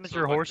you hate looking it at so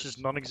your much. horse's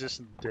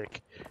non-existent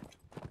dick?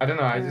 I don't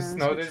know, I Yeah, just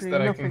there's noticed literally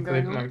that I nothing can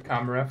click going my on.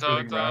 camera through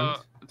the ground,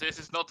 This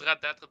is not Red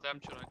Dead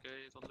Redemption, okay?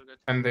 Don't look at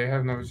and they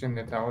have no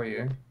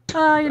genitalia. You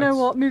know That's-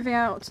 what? Moving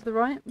out to the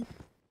right.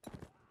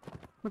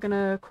 We're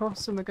gonna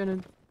cross and we're gonna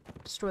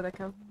destroy their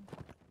cow.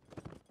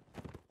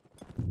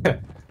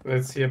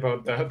 Let's see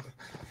about that.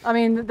 I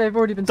mean, they've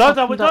already been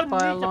Dada, we softened up don't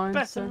by a need the line, so...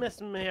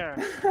 pessimism here.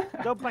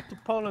 Go back to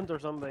Poland or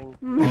something.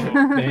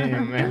 Oh,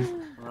 damn,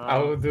 man. I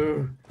will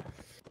do.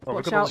 Oh,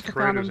 Watch look at all out these for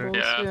craters here.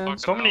 cannonballs. Yeah, Yeah. fuck.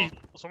 So many,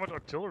 so much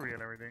artillery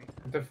and everything.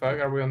 What the fuck,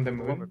 are we on the I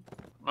love moon?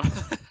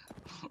 it.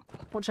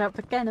 Watch out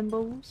for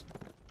cannonballs.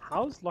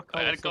 How's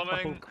Lockhart so Incoming.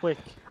 fucking quick?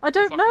 I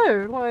don't Fuck.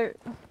 know, like...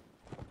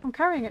 I'm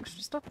carrying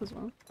extra stuff as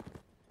well.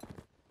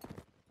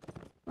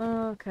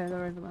 Okay,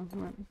 they're over there.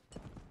 Right.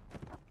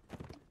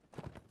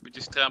 We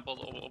just trampled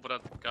over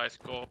that guy's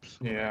corpse.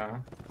 Yeah.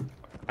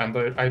 And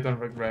I don't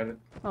regret it.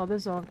 Oh,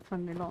 there's our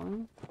friendly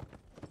line.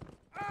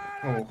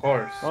 Oh,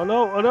 horse. Oh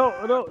no, oh no,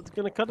 oh no, it's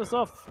gonna cut us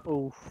off.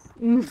 Oh,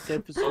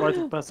 gave us rite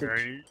of Yeah,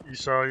 passage. you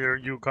saw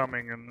you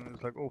coming and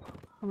it's like, oh.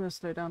 I'm gonna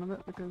slow down a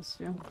bit because,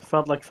 yeah.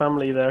 Felt like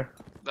family there.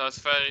 That was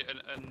very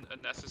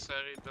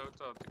unnecessary,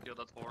 Dota, to kill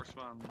that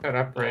horseman. Shut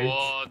up, Rage.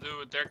 Oh,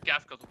 dude, their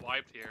gaff got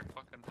wiped here.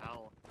 Fucking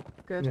hell.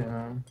 Good.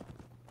 Yeah.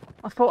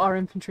 I thought our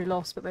infantry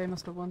lost, but they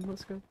must have won.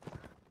 That's good.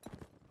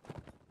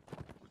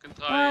 We can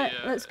try. Alright,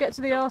 let's get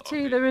to the RT.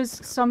 okay. There is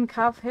some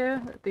cav here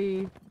at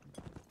the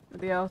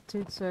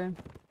RT, so...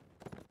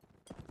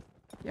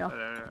 Yeah.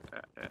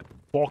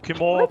 Walk him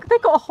Look, off. they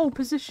got a whole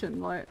position,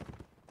 like...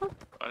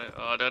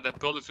 They're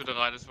building to the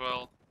right as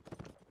well.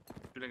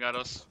 Shooting at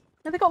us.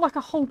 Yeah, they got like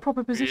a whole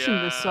proper position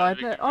this side.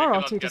 we Our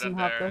cannot RT get doesn't in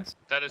have there. this.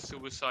 That is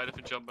suicide if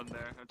you jump in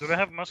there. Do they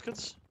have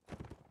muskets?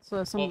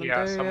 So some of them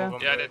Yeah, do, some yeah. of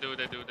them. Yeah, they do.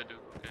 Okay, yeah.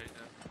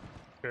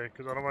 Okay,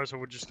 because otherwise I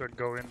would just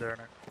go in there.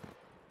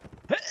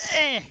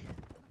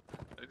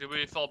 Do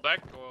we fall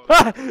back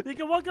or? You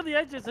can walk on the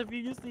edges if you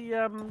use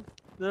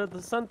the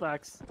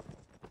sandbags.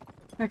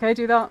 Okay,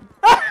 do that.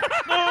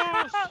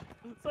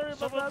 Sorry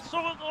about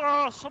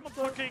Someone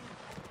fucking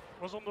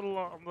was on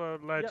the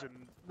ledge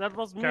and that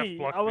was Cap me.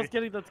 blocked I was me.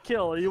 getting that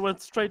kill. You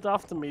went straight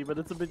after me, but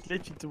it's a bit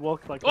glitchy to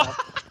walk like that. Oh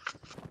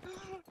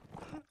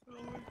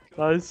my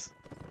god. Nice.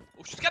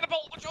 Oh shit, get the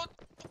ball! Watch out!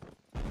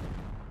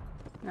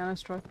 Yeah,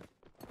 nice try.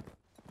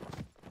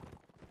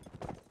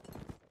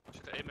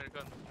 Should I aim at a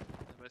gun?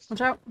 I missed.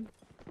 Watch out.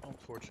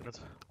 unfortunate.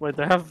 Wait,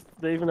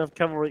 they even have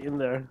cavalry in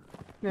there.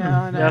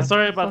 Yeah, I know. Yeah,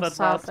 sorry about That's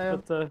that, sad,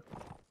 Matt, though.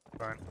 but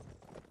Fine.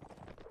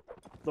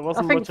 there I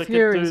wasn't think much I could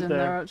Fury's do in there.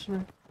 there,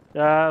 actually.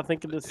 Yeah, I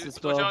think it is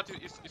as Watch well. out,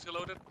 he's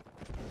reloaded.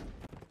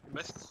 You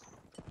missed.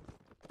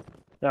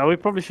 Yeah, we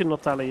probably should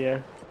not tally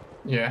here.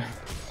 Yeah.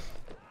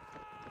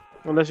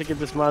 Unless you get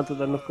dismounted,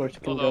 then of course you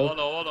Oh can no, go. oh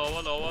no, oh no,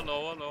 oh no, oh no,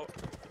 oh no.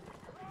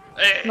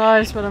 Hey!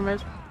 Nice, well done,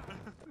 Rich.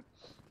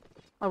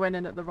 I went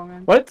in at the wrong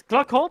end. What?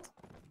 Clock hold?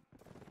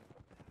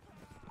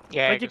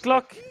 Yeah, Thank you, good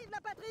stuff. clock.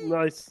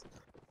 Nice.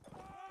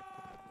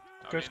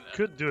 I Guys mean,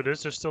 could do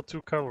this, there's still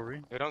 2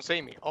 cavalry. You don't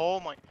see me. Oh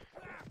my.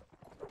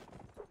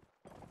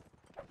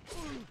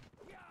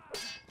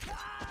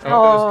 Oh,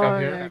 there's Cav yeah,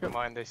 here. you Never got-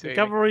 mind, they see The me.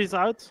 cavalry's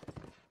out.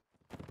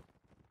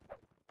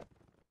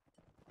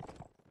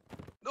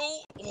 no!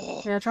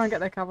 Oh. Yeah, try and get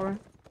their cavalry.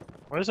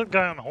 Why is that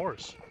guy on a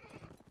horse?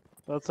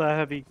 That's a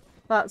heavy.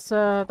 That's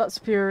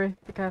Fury.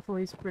 Be careful,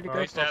 he's really Oh,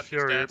 good. it's not dead, he's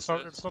Fury, dead, it's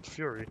not, so- it's not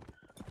Fury.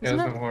 Yeah, Isn't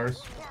there's it? no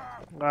horse.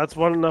 That's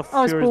one enough.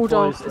 Oh, it's Fury's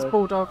Bulldog. boys, It's though.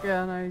 Bulldog.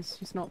 Yeah, no,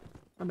 he's not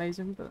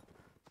amazing, but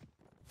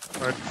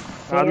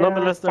Right,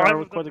 nonetheless, there 5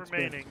 are of quite them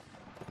experienced. remaining.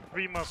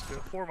 3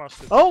 muskets, 4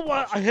 muskets. Oh,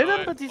 I hit him,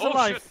 shit. but he's Oh,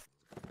 alive.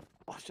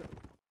 Oh, shit.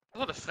 I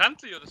thought a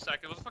friendly on the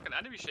second. It was a fucking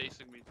enemy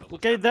chasing me. That was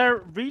Okay, a their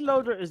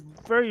reloader is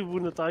very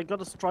wounded. I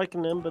got a strike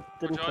on him, but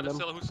didn't Watch out, kill there's him.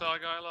 still a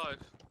Hussar guy alive.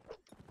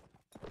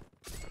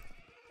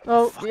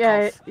 oh Fuck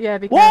yeah, off. yeah,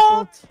 be careful.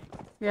 What?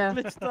 Yeah,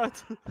 Glitched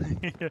out.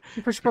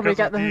 you should probably Because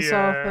get of the the,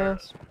 hussar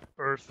first.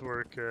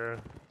 Earthwork,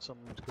 some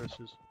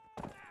crashes.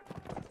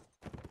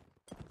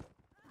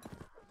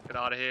 Get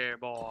out of here,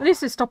 boy. At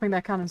least it's stopping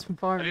their cannons from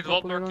I firing. need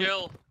one more properly, right?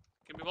 kill.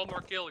 Give me one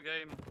more kill,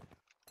 game.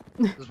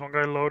 There's one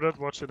guy loaded,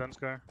 watch it then,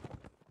 Sky.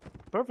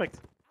 Perfect.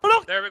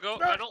 There we go,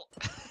 medal.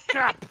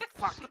 Crap!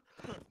 Fuck.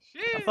 I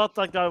Shit. thought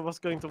that guy was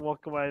going to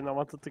walk away, and I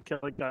wanted to kill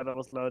a guy that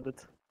was loaded.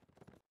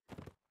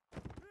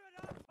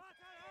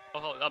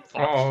 Oh, I'm fucked.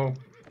 Oh,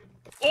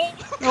 Oh!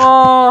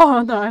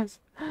 Oh, nice.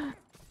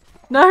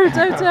 No,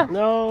 don't.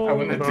 No. I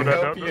wanted No, to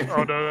that, help you.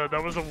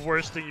 that was the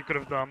worst thing you could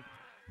have done.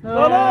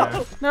 No,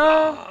 no.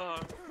 No. Ah.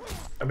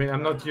 I mean,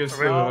 I'm not used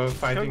to Well,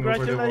 fighting over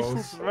the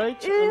congratulations, walls.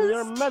 Rach, on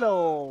your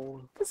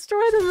medal.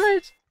 Destroy them,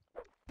 Rich.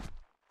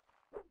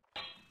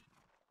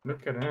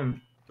 Look at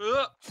him.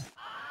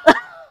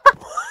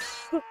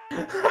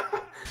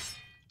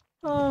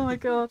 Oh my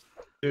god.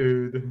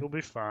 Dude. You'll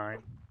be fine.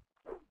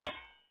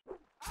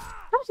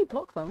 How did he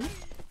block them?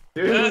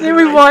 Dude. Then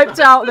we wiped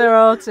out their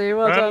RT.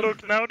 Well And done.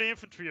 look, now the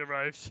infantry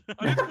arrives.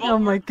 I need one Oh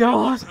my more kill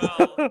god. as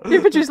well. The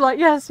infantry's like,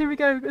 yes, here we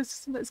go.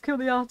 Let's kill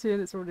the RT,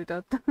 and it's already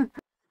dead.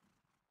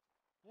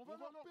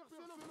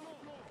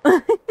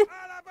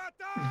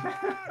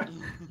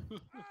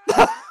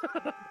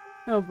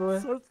 Oh boy.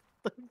 So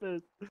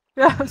stupid.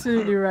 Yeah,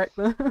 absolutely wrecked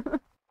them.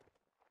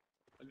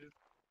 I need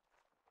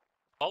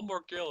one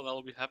more kill and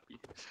I'll be happy.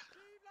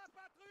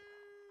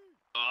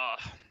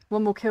 Ah.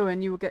 One more kill,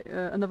 and you will get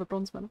another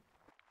bronze medal.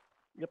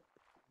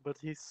 But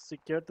he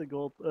secured the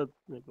gold, the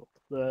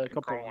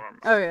copper one.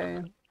 Oh yeah,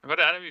 yeah. Where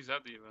the enemies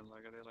at even?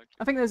 Like, are they like?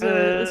 I think there's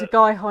a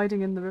guy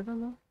hiding in the river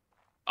though.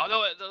 Oh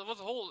no, there was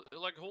a whole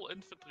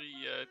infantry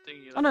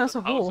thing. Oh no, that's a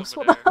that house horse.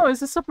 over What the there. hell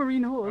is a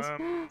submarine horse?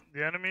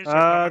 The enemies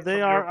are coming They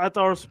from are your... at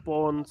our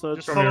spawn, so Just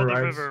it's from follow your the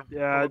right. river.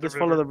 yeah, just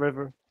follow the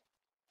river.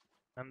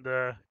 And,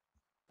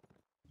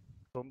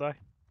 don't die.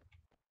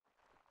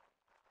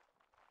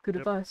 Good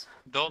Yep. advice.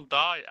 Don't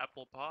die,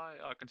 apple pie.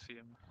 Oh, I can see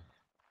him.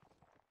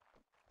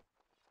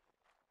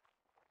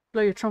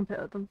 Blow your trumpet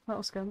at them.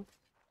 That'll scare them.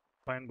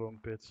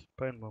 Pijnboompit.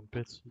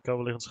 Pijnboompit. Je kan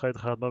wel liggen schijten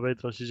gaat, maar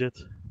beter als je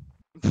zit.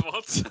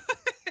 What?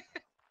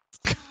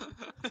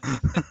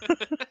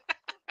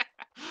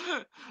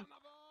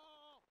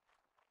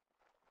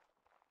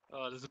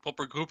 Oh, there's a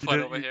proper group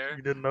fight over here.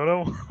 You didn't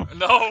know that?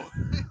 No!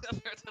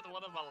 I've heard that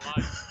one in my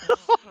life.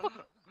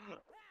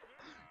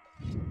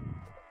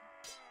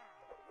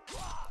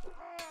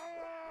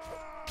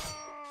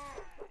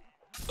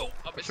 Oh, I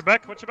Watch missed. your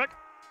back, watch your back.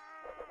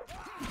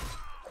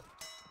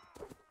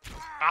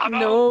 Ah,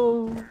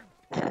 no! No.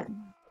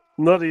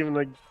 Not even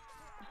a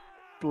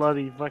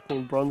bloody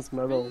fucking bronze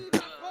medal.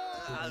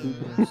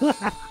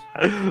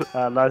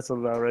 Nice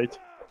on that, Rach.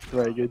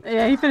 Very good.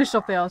 Yeah, he finished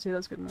off the RT.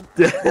 That's good enough.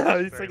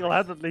 Yeah, he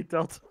single-handedly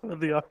dealt with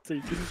the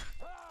RT.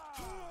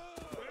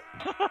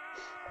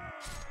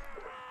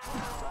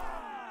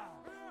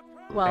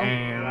 Well,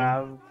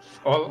 Damn.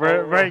 All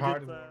Very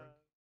hard good. work.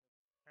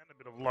 And a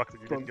bit of luck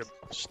that you didn't get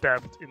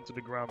stabbed into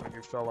the ground when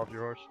you fell off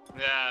your horse.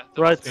 Yeah.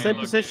 that Right, was same kinda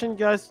lucky. position,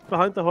 guys.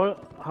 Behind the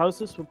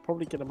houses, we'll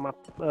probably get a map,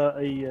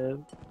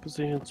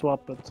 position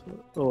swap. But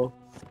oh,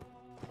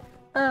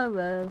 oh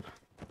well.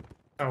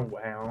 Oh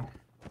wow.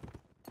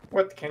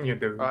 What can you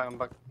do? Right, I'm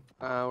back.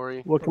 Where are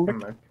you? Welcome Come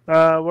back.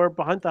 back. We're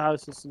behind the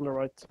houses on the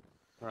right.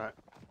 Right.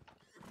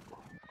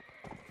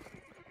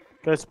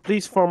 Guys,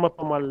 please form up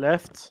on my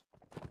left.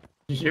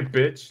 You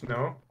bitch,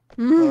 no.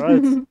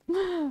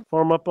 Alright.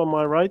 Form up on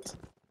my right.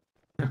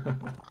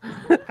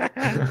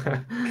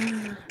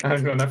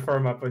 I'm gonna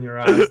firm up on your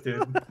ass,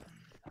 dude.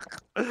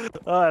 In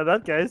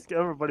that case,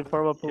 everybody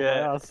form up on my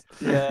Yeah. ass.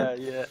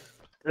 Yeah.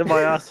 In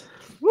my ass.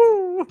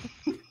 Woo! Oh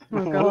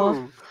god.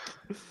 Woo.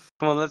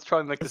 Come on, let's try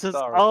and make This a is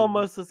star.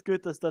 almost as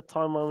good as that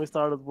time when we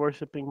started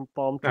worshipping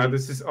palm trees. Now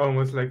this is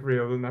almost like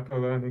real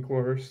Napoleonic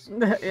Wars.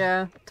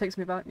 Yeah, takes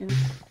me back. Yeah.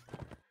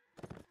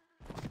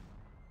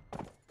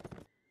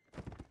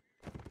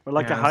 We're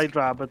like a Yeah,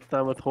 hydra, but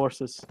then with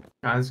horses.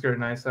 Ansgar,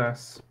 nice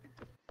ass.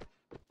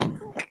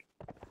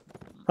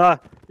 Ha!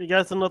 You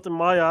guys are not in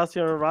my ass,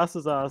 you're in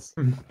Rass's ass.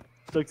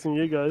 Jokes on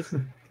you guys.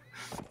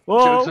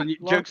 Whoa!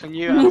 Jokes on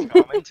you,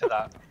 Ansgar. I'm into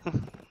that.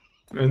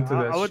 Into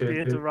that I would shit, be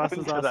into dude. Rass's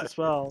Into ass that as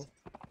well.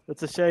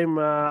 It's a shame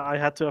I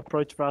had to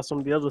approach Rass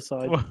on the other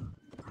side.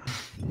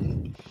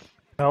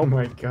 Oh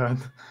my god.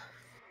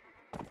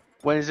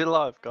 When is it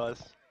live,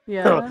 guys?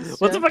 Yeah.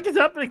 What the fuck is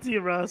happening to you,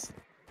 Rass?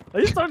 Are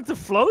you starting to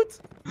float?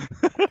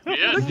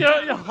 Yes, Look,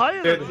 yeah. you're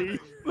higher than me.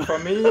 For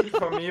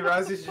me,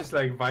 Raz is just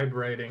like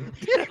vibrating.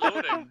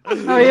 Floating.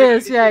 Oh, he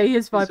is. Yeah, he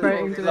is Is it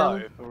vibrating. To be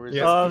honest. live, or is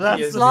Yes, it- Oh, he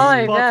that's is the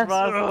live, spot, yes.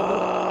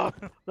 Rass.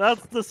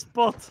 That's the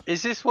spot.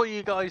 Is this what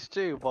you guys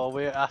do while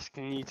we're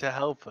asking you to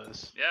help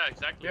us? Yeah,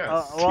 exactly.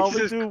 Yes. Well,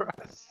 Jesus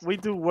Christ. we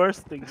do worse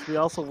things. We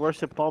also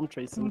worship palm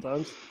trees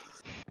sometimes.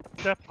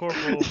 Step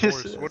Corporal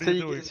Just- Morse, what are so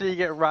you doing? So you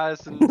get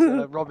Raz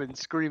and Robin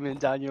screaming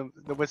down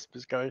the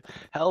whispers going,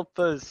 help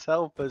us,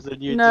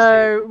 and you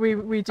No,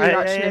 we do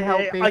actually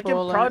help people. I can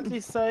like- proudly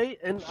say,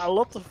 in a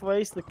lot of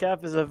ways, the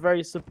Cav is a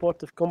very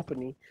supportive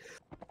company.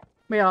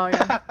 We are,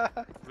 yeah.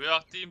 We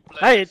are team players.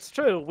 Hey, it's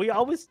true. We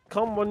always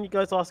come when you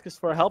guys ask us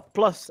for help.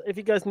 Plus, if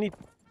you guys need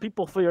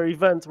people for your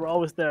event, we're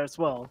always there as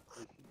well.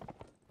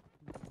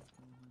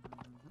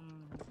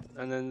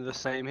 And then the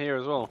same here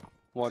as well.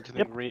 What do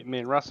you think me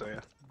and Raz are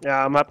here?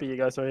 Yeah, I'm happy you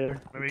guys are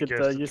here. Let me We could, guess,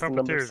 the use the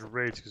trumpeter numbers. is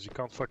rage because you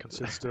can't fucking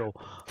sit still.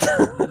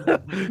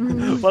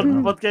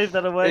 what gave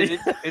that away?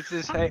 It's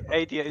this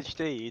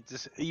ADHD. It's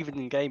just, even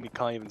in game, it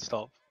can't even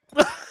stop.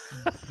 Fuck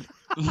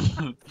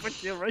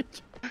you,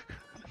 Rich.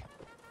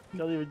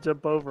 Can't even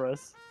jump over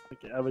us.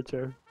 Like an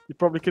amateur. You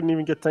probably couldn't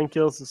even get 10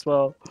 kills as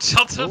well.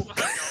 Shut the fuck up,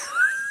 man.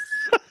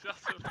 Shut the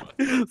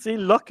fuck up. See,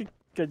 Lucky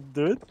can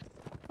do it.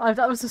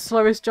 That was the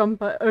slowest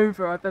jump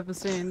over I've ever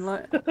seen.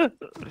 Like,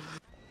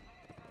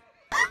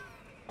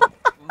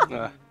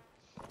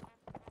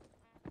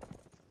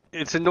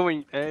 It's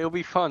annoying. It'll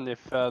be fun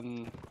if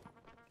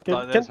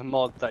there's a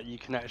mod that you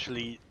can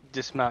actually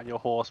dismount your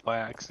horse by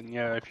accident.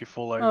 Yeah, if you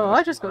fall over. oh, or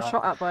I just something got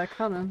like shot at by a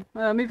cannon.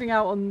 Moving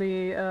out on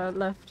the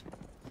left.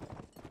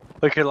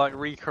 that. We could like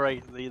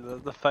recreate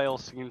the fail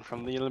scene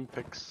from the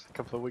Olympics a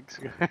couple of weeks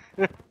ago.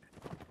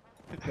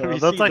 Have you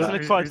That's seen actually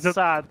that? quite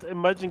sad.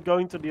 Imagine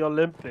going to the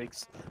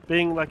Olympics,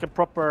 being like a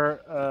proper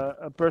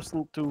a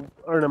person to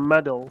earn a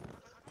medal,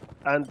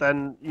 and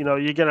then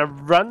you get a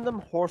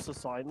random horse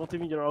aside, not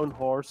even your own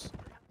horse,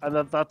 and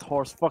that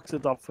horse fucks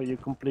it up for you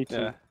completely.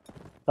 Yeah.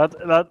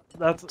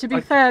 That. To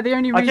be fair, the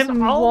only I can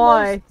reason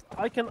why.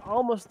 I can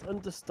almost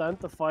understand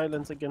the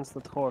violence against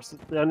that horse.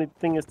 The only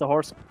thing is the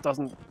horse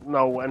doesn't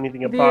know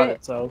anything about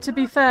it, so. To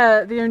be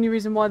fair, the only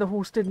reason why the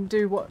horse didn't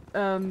do what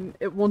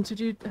it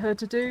wanted her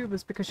to do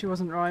was because she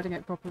wasn't riding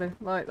it properly.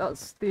 Like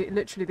that's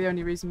literally the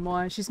only reason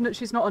why. She's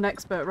not an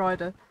expert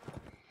rider.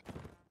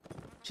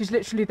 She's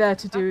literally there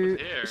to do.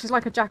 She's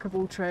like a jack of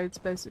all trades,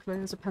 basically,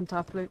 as a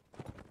pentathlete.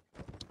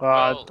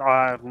 Well-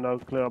 I have no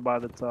clue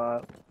about it.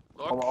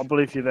 I'll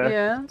believe you there.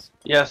 Yes.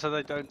 Yeah, so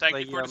they don't. Thank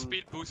you for the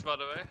speed boost, by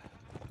the way.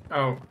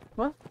 Oh.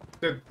 What?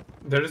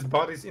 There is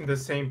bodies in the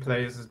same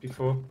place as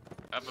before.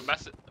 I have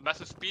a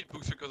massive speed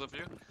boost because of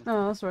you.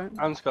 Oh, that's right.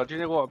 Ansgar, do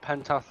you know what a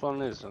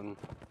pentathlon is and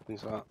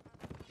things like that?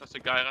 That's a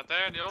guy right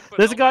there in the open.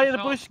 There's a guy in the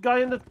himself. bush, guy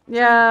in the.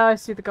 Yeah, I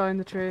see the guy in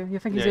the tree. You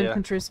think he's Yeah, yeah.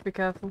 infantry, so be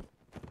careful.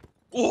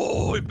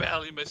 Oh, he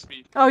barely missed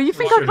me. Oh, you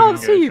think I shouldn't can't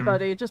see engage you, him.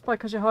 buddy, just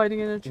because you're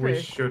hiding in a We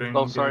tree? shouldn't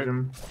Oh, sorry. engage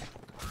him.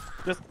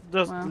 Just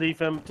Wow. leave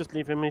him. Just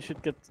leave him. He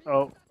should get.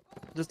 Oh,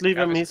 just leave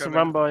Cav him. is He's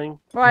coming. ramboing.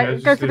 Right, Yeah, go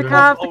just for the leave him.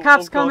 cav. Oh, The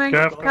cav's God. coming.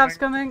 Cav Cav's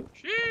coming.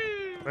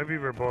 coming. Maybe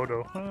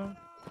Roboto.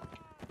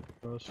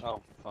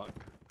 Oh fuck.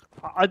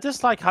 I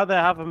just like how they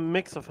have a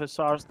mix of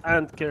hussars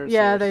and cuirassiers.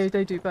 Yeah, they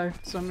do both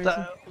for some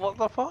reason. What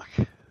the fuck?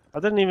 I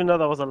didn't even know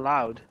that was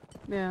allowed.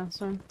 Yeah,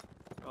 so.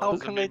 How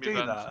It's a can they meme do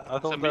event. that? I It's a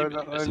thought they were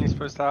meme- only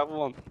supposed to have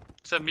one.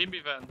 It's a meme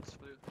event.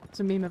 It's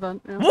a meme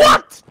event. Yeah.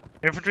 What?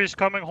 Infantry's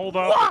coming, hold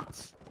up.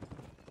 What?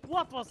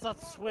 What was that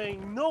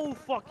swing? No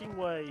fucking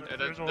way.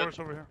 There's a horse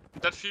over here.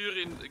 That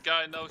Fury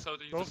guy knows how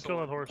to use Don't the kill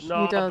that sword. horse.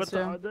 No, does,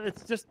 but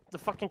it's just the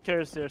fucking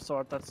cuirassier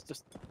sword. That's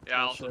just.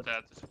 Yeah, also bullshit.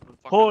 that. It's a fucking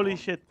Holy one.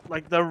 shit!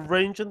 Like the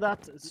range in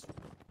that is.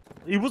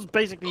 He was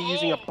basically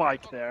using a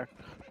pike there.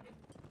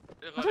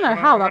 I don't know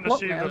how I'm that gonna blocked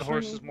see me. if that actually.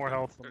 horse has more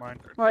health than mine.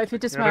 Right, if you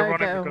they're dismount,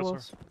 running get a because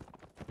horse.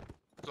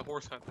 There's a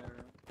horse right there.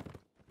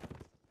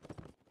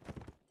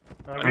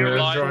 Are And you they're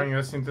lying? drawing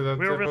us into that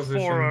We're with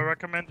position. 4. I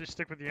recommend you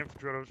stick with the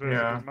infantry. That was very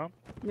Yeah. good, man.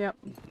 Yep.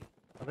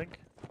 I think.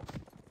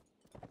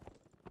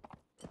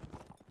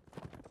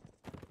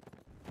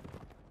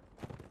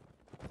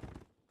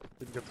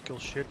 Didn't get to kill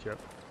shit yet.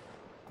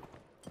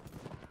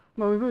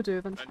 Well, we will do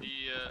eventually.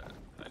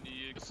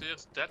 Any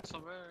Crusaders dead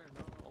somewhere?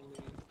 No,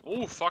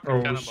 only... Oh, fucking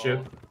Oh cannonball. shit.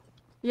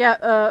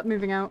 Yeah,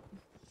 moving out.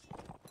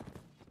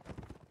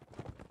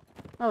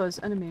 Oh, there's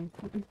enemy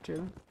infantry.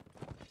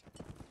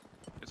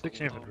 It's 6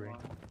 all infantry.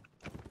 online.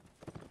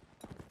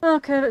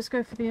 Okay, let's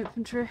go for the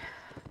infantry.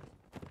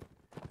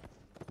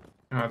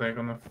 Oh, they're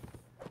gonna.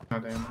 Oh,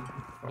 they're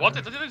What?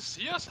 They didn't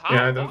see us? How?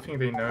 Yeah, I don't What? think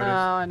they Oh, noticed.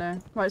 I know.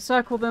 Right,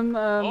 circle them.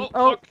 Oh,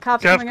 Oh, fuck.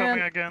 Cav's Cav coming coming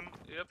in. again.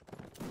 Yep.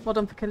 Well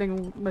done for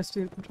killing most of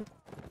the infantry.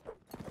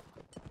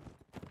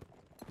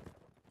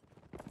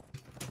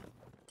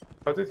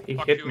 How did he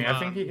Fuck hit you, me? I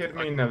think he man. hit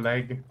me Fuck. in the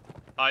leg.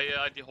 I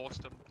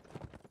dehorsed him.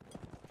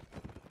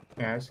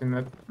 Yeah, I seen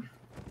that.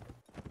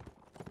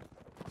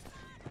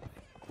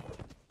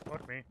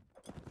 Fuck me.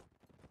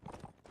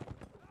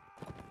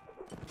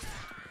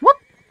 What?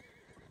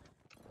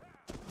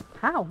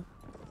 How?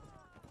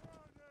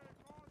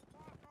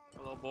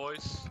 Hello,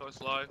 boys.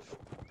 How's life?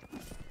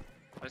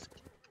 Nice.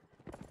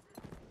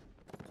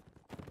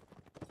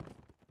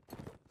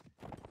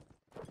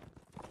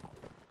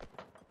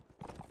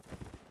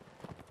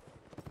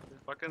 You're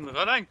fucking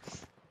running!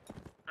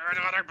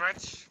 Running,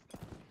 bitch!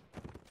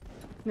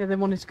 Yeah, they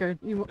wanted to go.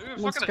 You You're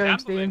want to fucking go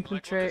into the rambling, like, what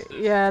infantry. is this?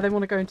 Yeah, they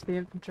want to go into the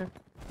infantry.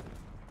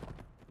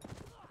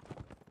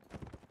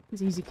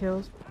 It's easy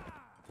kills.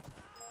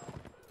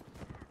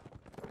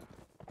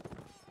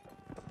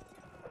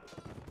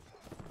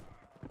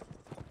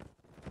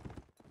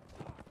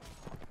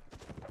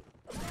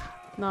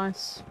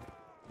 Nice.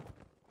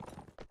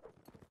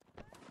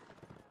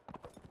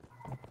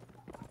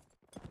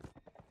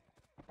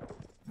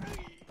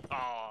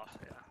 Oh,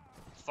 yeah.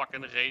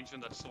 Fucking range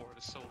on that sword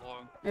is so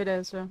long. It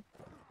is, yeah.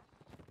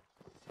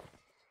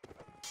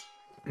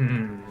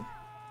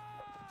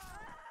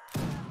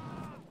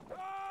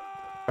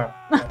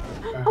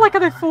 I like how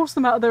they forced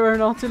them out of their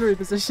own artillery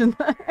position.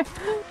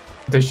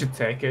 They should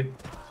take it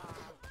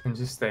and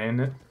just stay in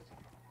it.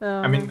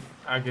 I mean, Um,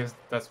 I guess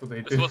that's what they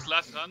This do. was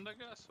last round, I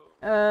guess?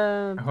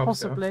 Or... I hope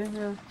so. possibly,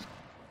 yeah.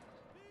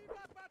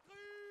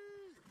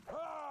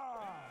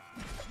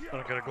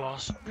 Gonna get a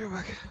glass. Be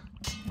right back.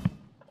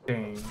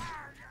 Dang.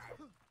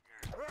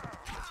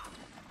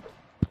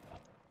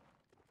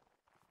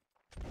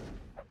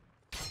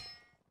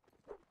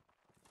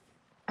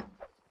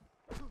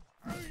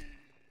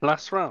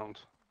 Last round.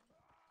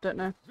 Don't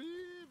know.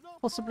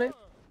 Possibly.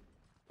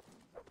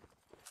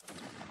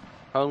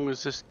 How long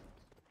has this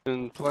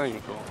been playing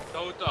for?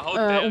 How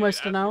dare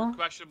almost you an add hour.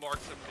 question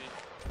marks at me?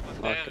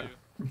 How dare Okay.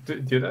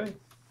 you? Did I?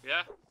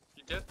 Yeah,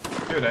 you did.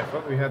 Dude, I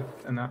thought we had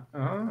an.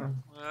 Oh.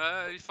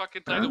 You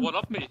fucking tried to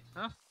one-up me,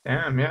 huh?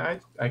 Damn, yeah,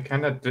 I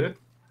kinda did.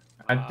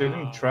 I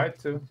didn't Wow. try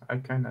to. I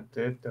kinda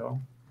did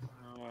though.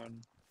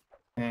 Um,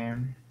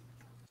 Damn.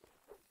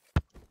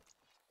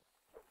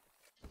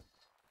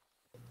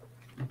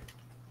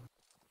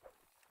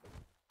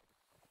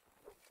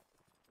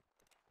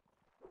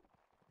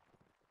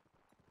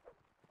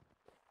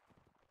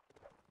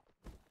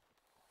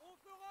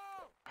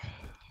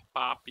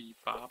 Papi,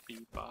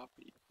 papi,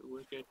 papi,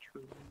 we'll get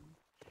through.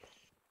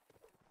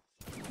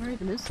 Where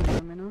even is the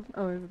enemy now?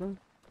 Oh, over there.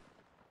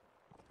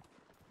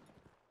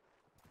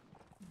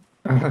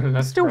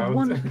 Last Still round.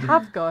 one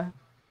cav guy.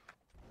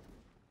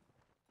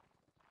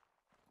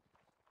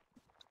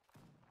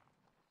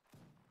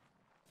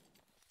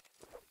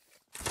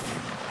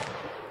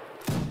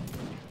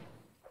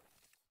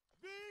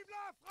 Vive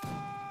la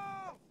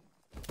France!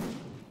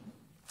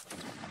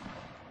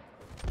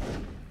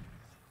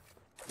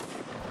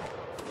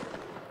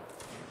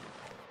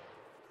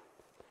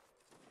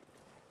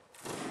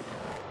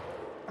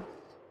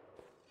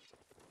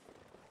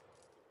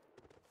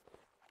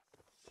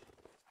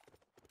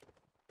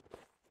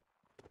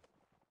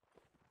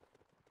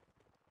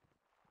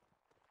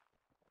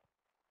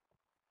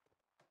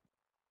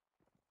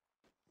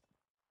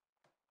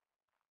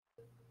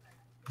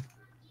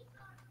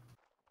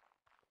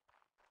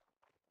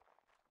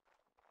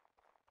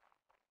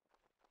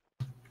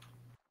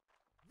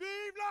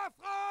 Vive la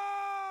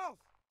France!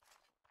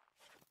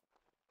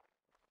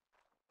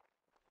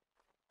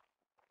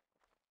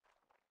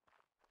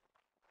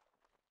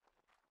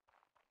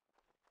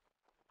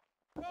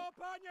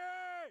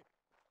 Compagnie!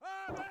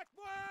 Avec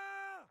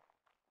moi!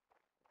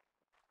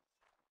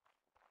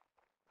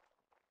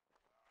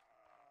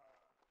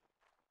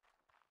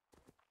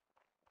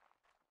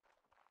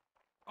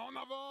 En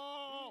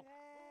avant!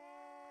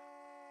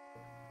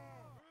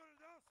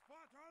 Das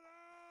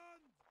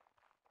Vaterland!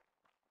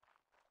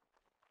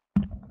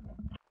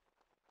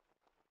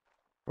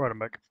 Right, I'm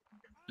back.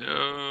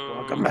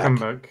 Yo. Welcome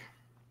back.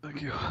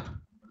 Thank you.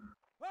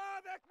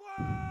 Avec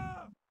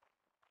moi!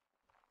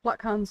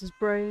 Black Hands is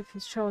brave,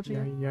 he's charging.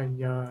 Yeah, it.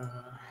 yeah, yeah.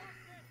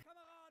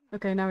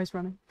 Okay, now he's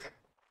running.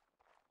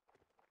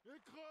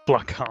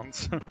 Black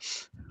hands.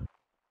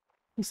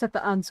 He said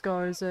that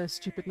Ansgar is a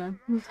stupid name.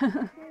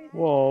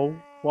 Whoa.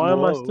 Why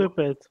am I Whoa.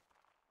 stupid?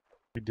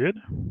 We did?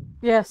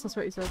 Yes, that's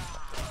what he said.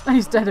 And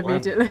he's dead Wow.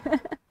 immediately.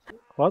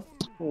 What?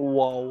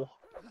 Whoa.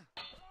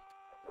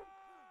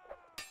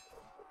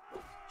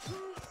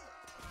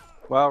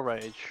 Wow,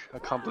 Rage. I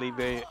can't believe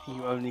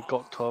you only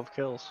got 12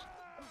 kills.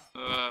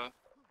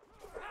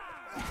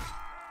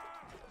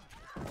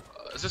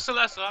 Is this the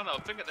last round? I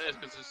think it is,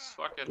 because it's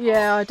fucking...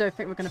 Yeah, I don't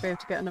think we're going to be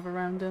able to get another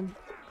round in.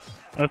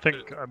 I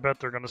bet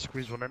they're gonna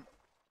squeeze one in.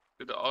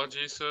 To the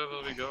RG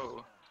server we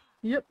go.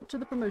 Yep, to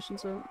the promotion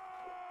zone.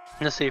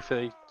 Let's see if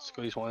they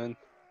squeeze one in.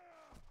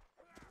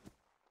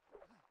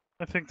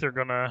 I think they're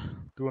gonna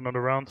do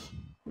another round.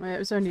 Yeah, it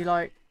was only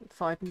like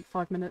 5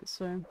 minutes,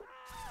 so...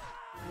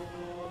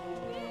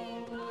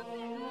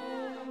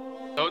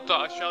 Don't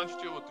I challenged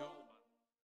you to do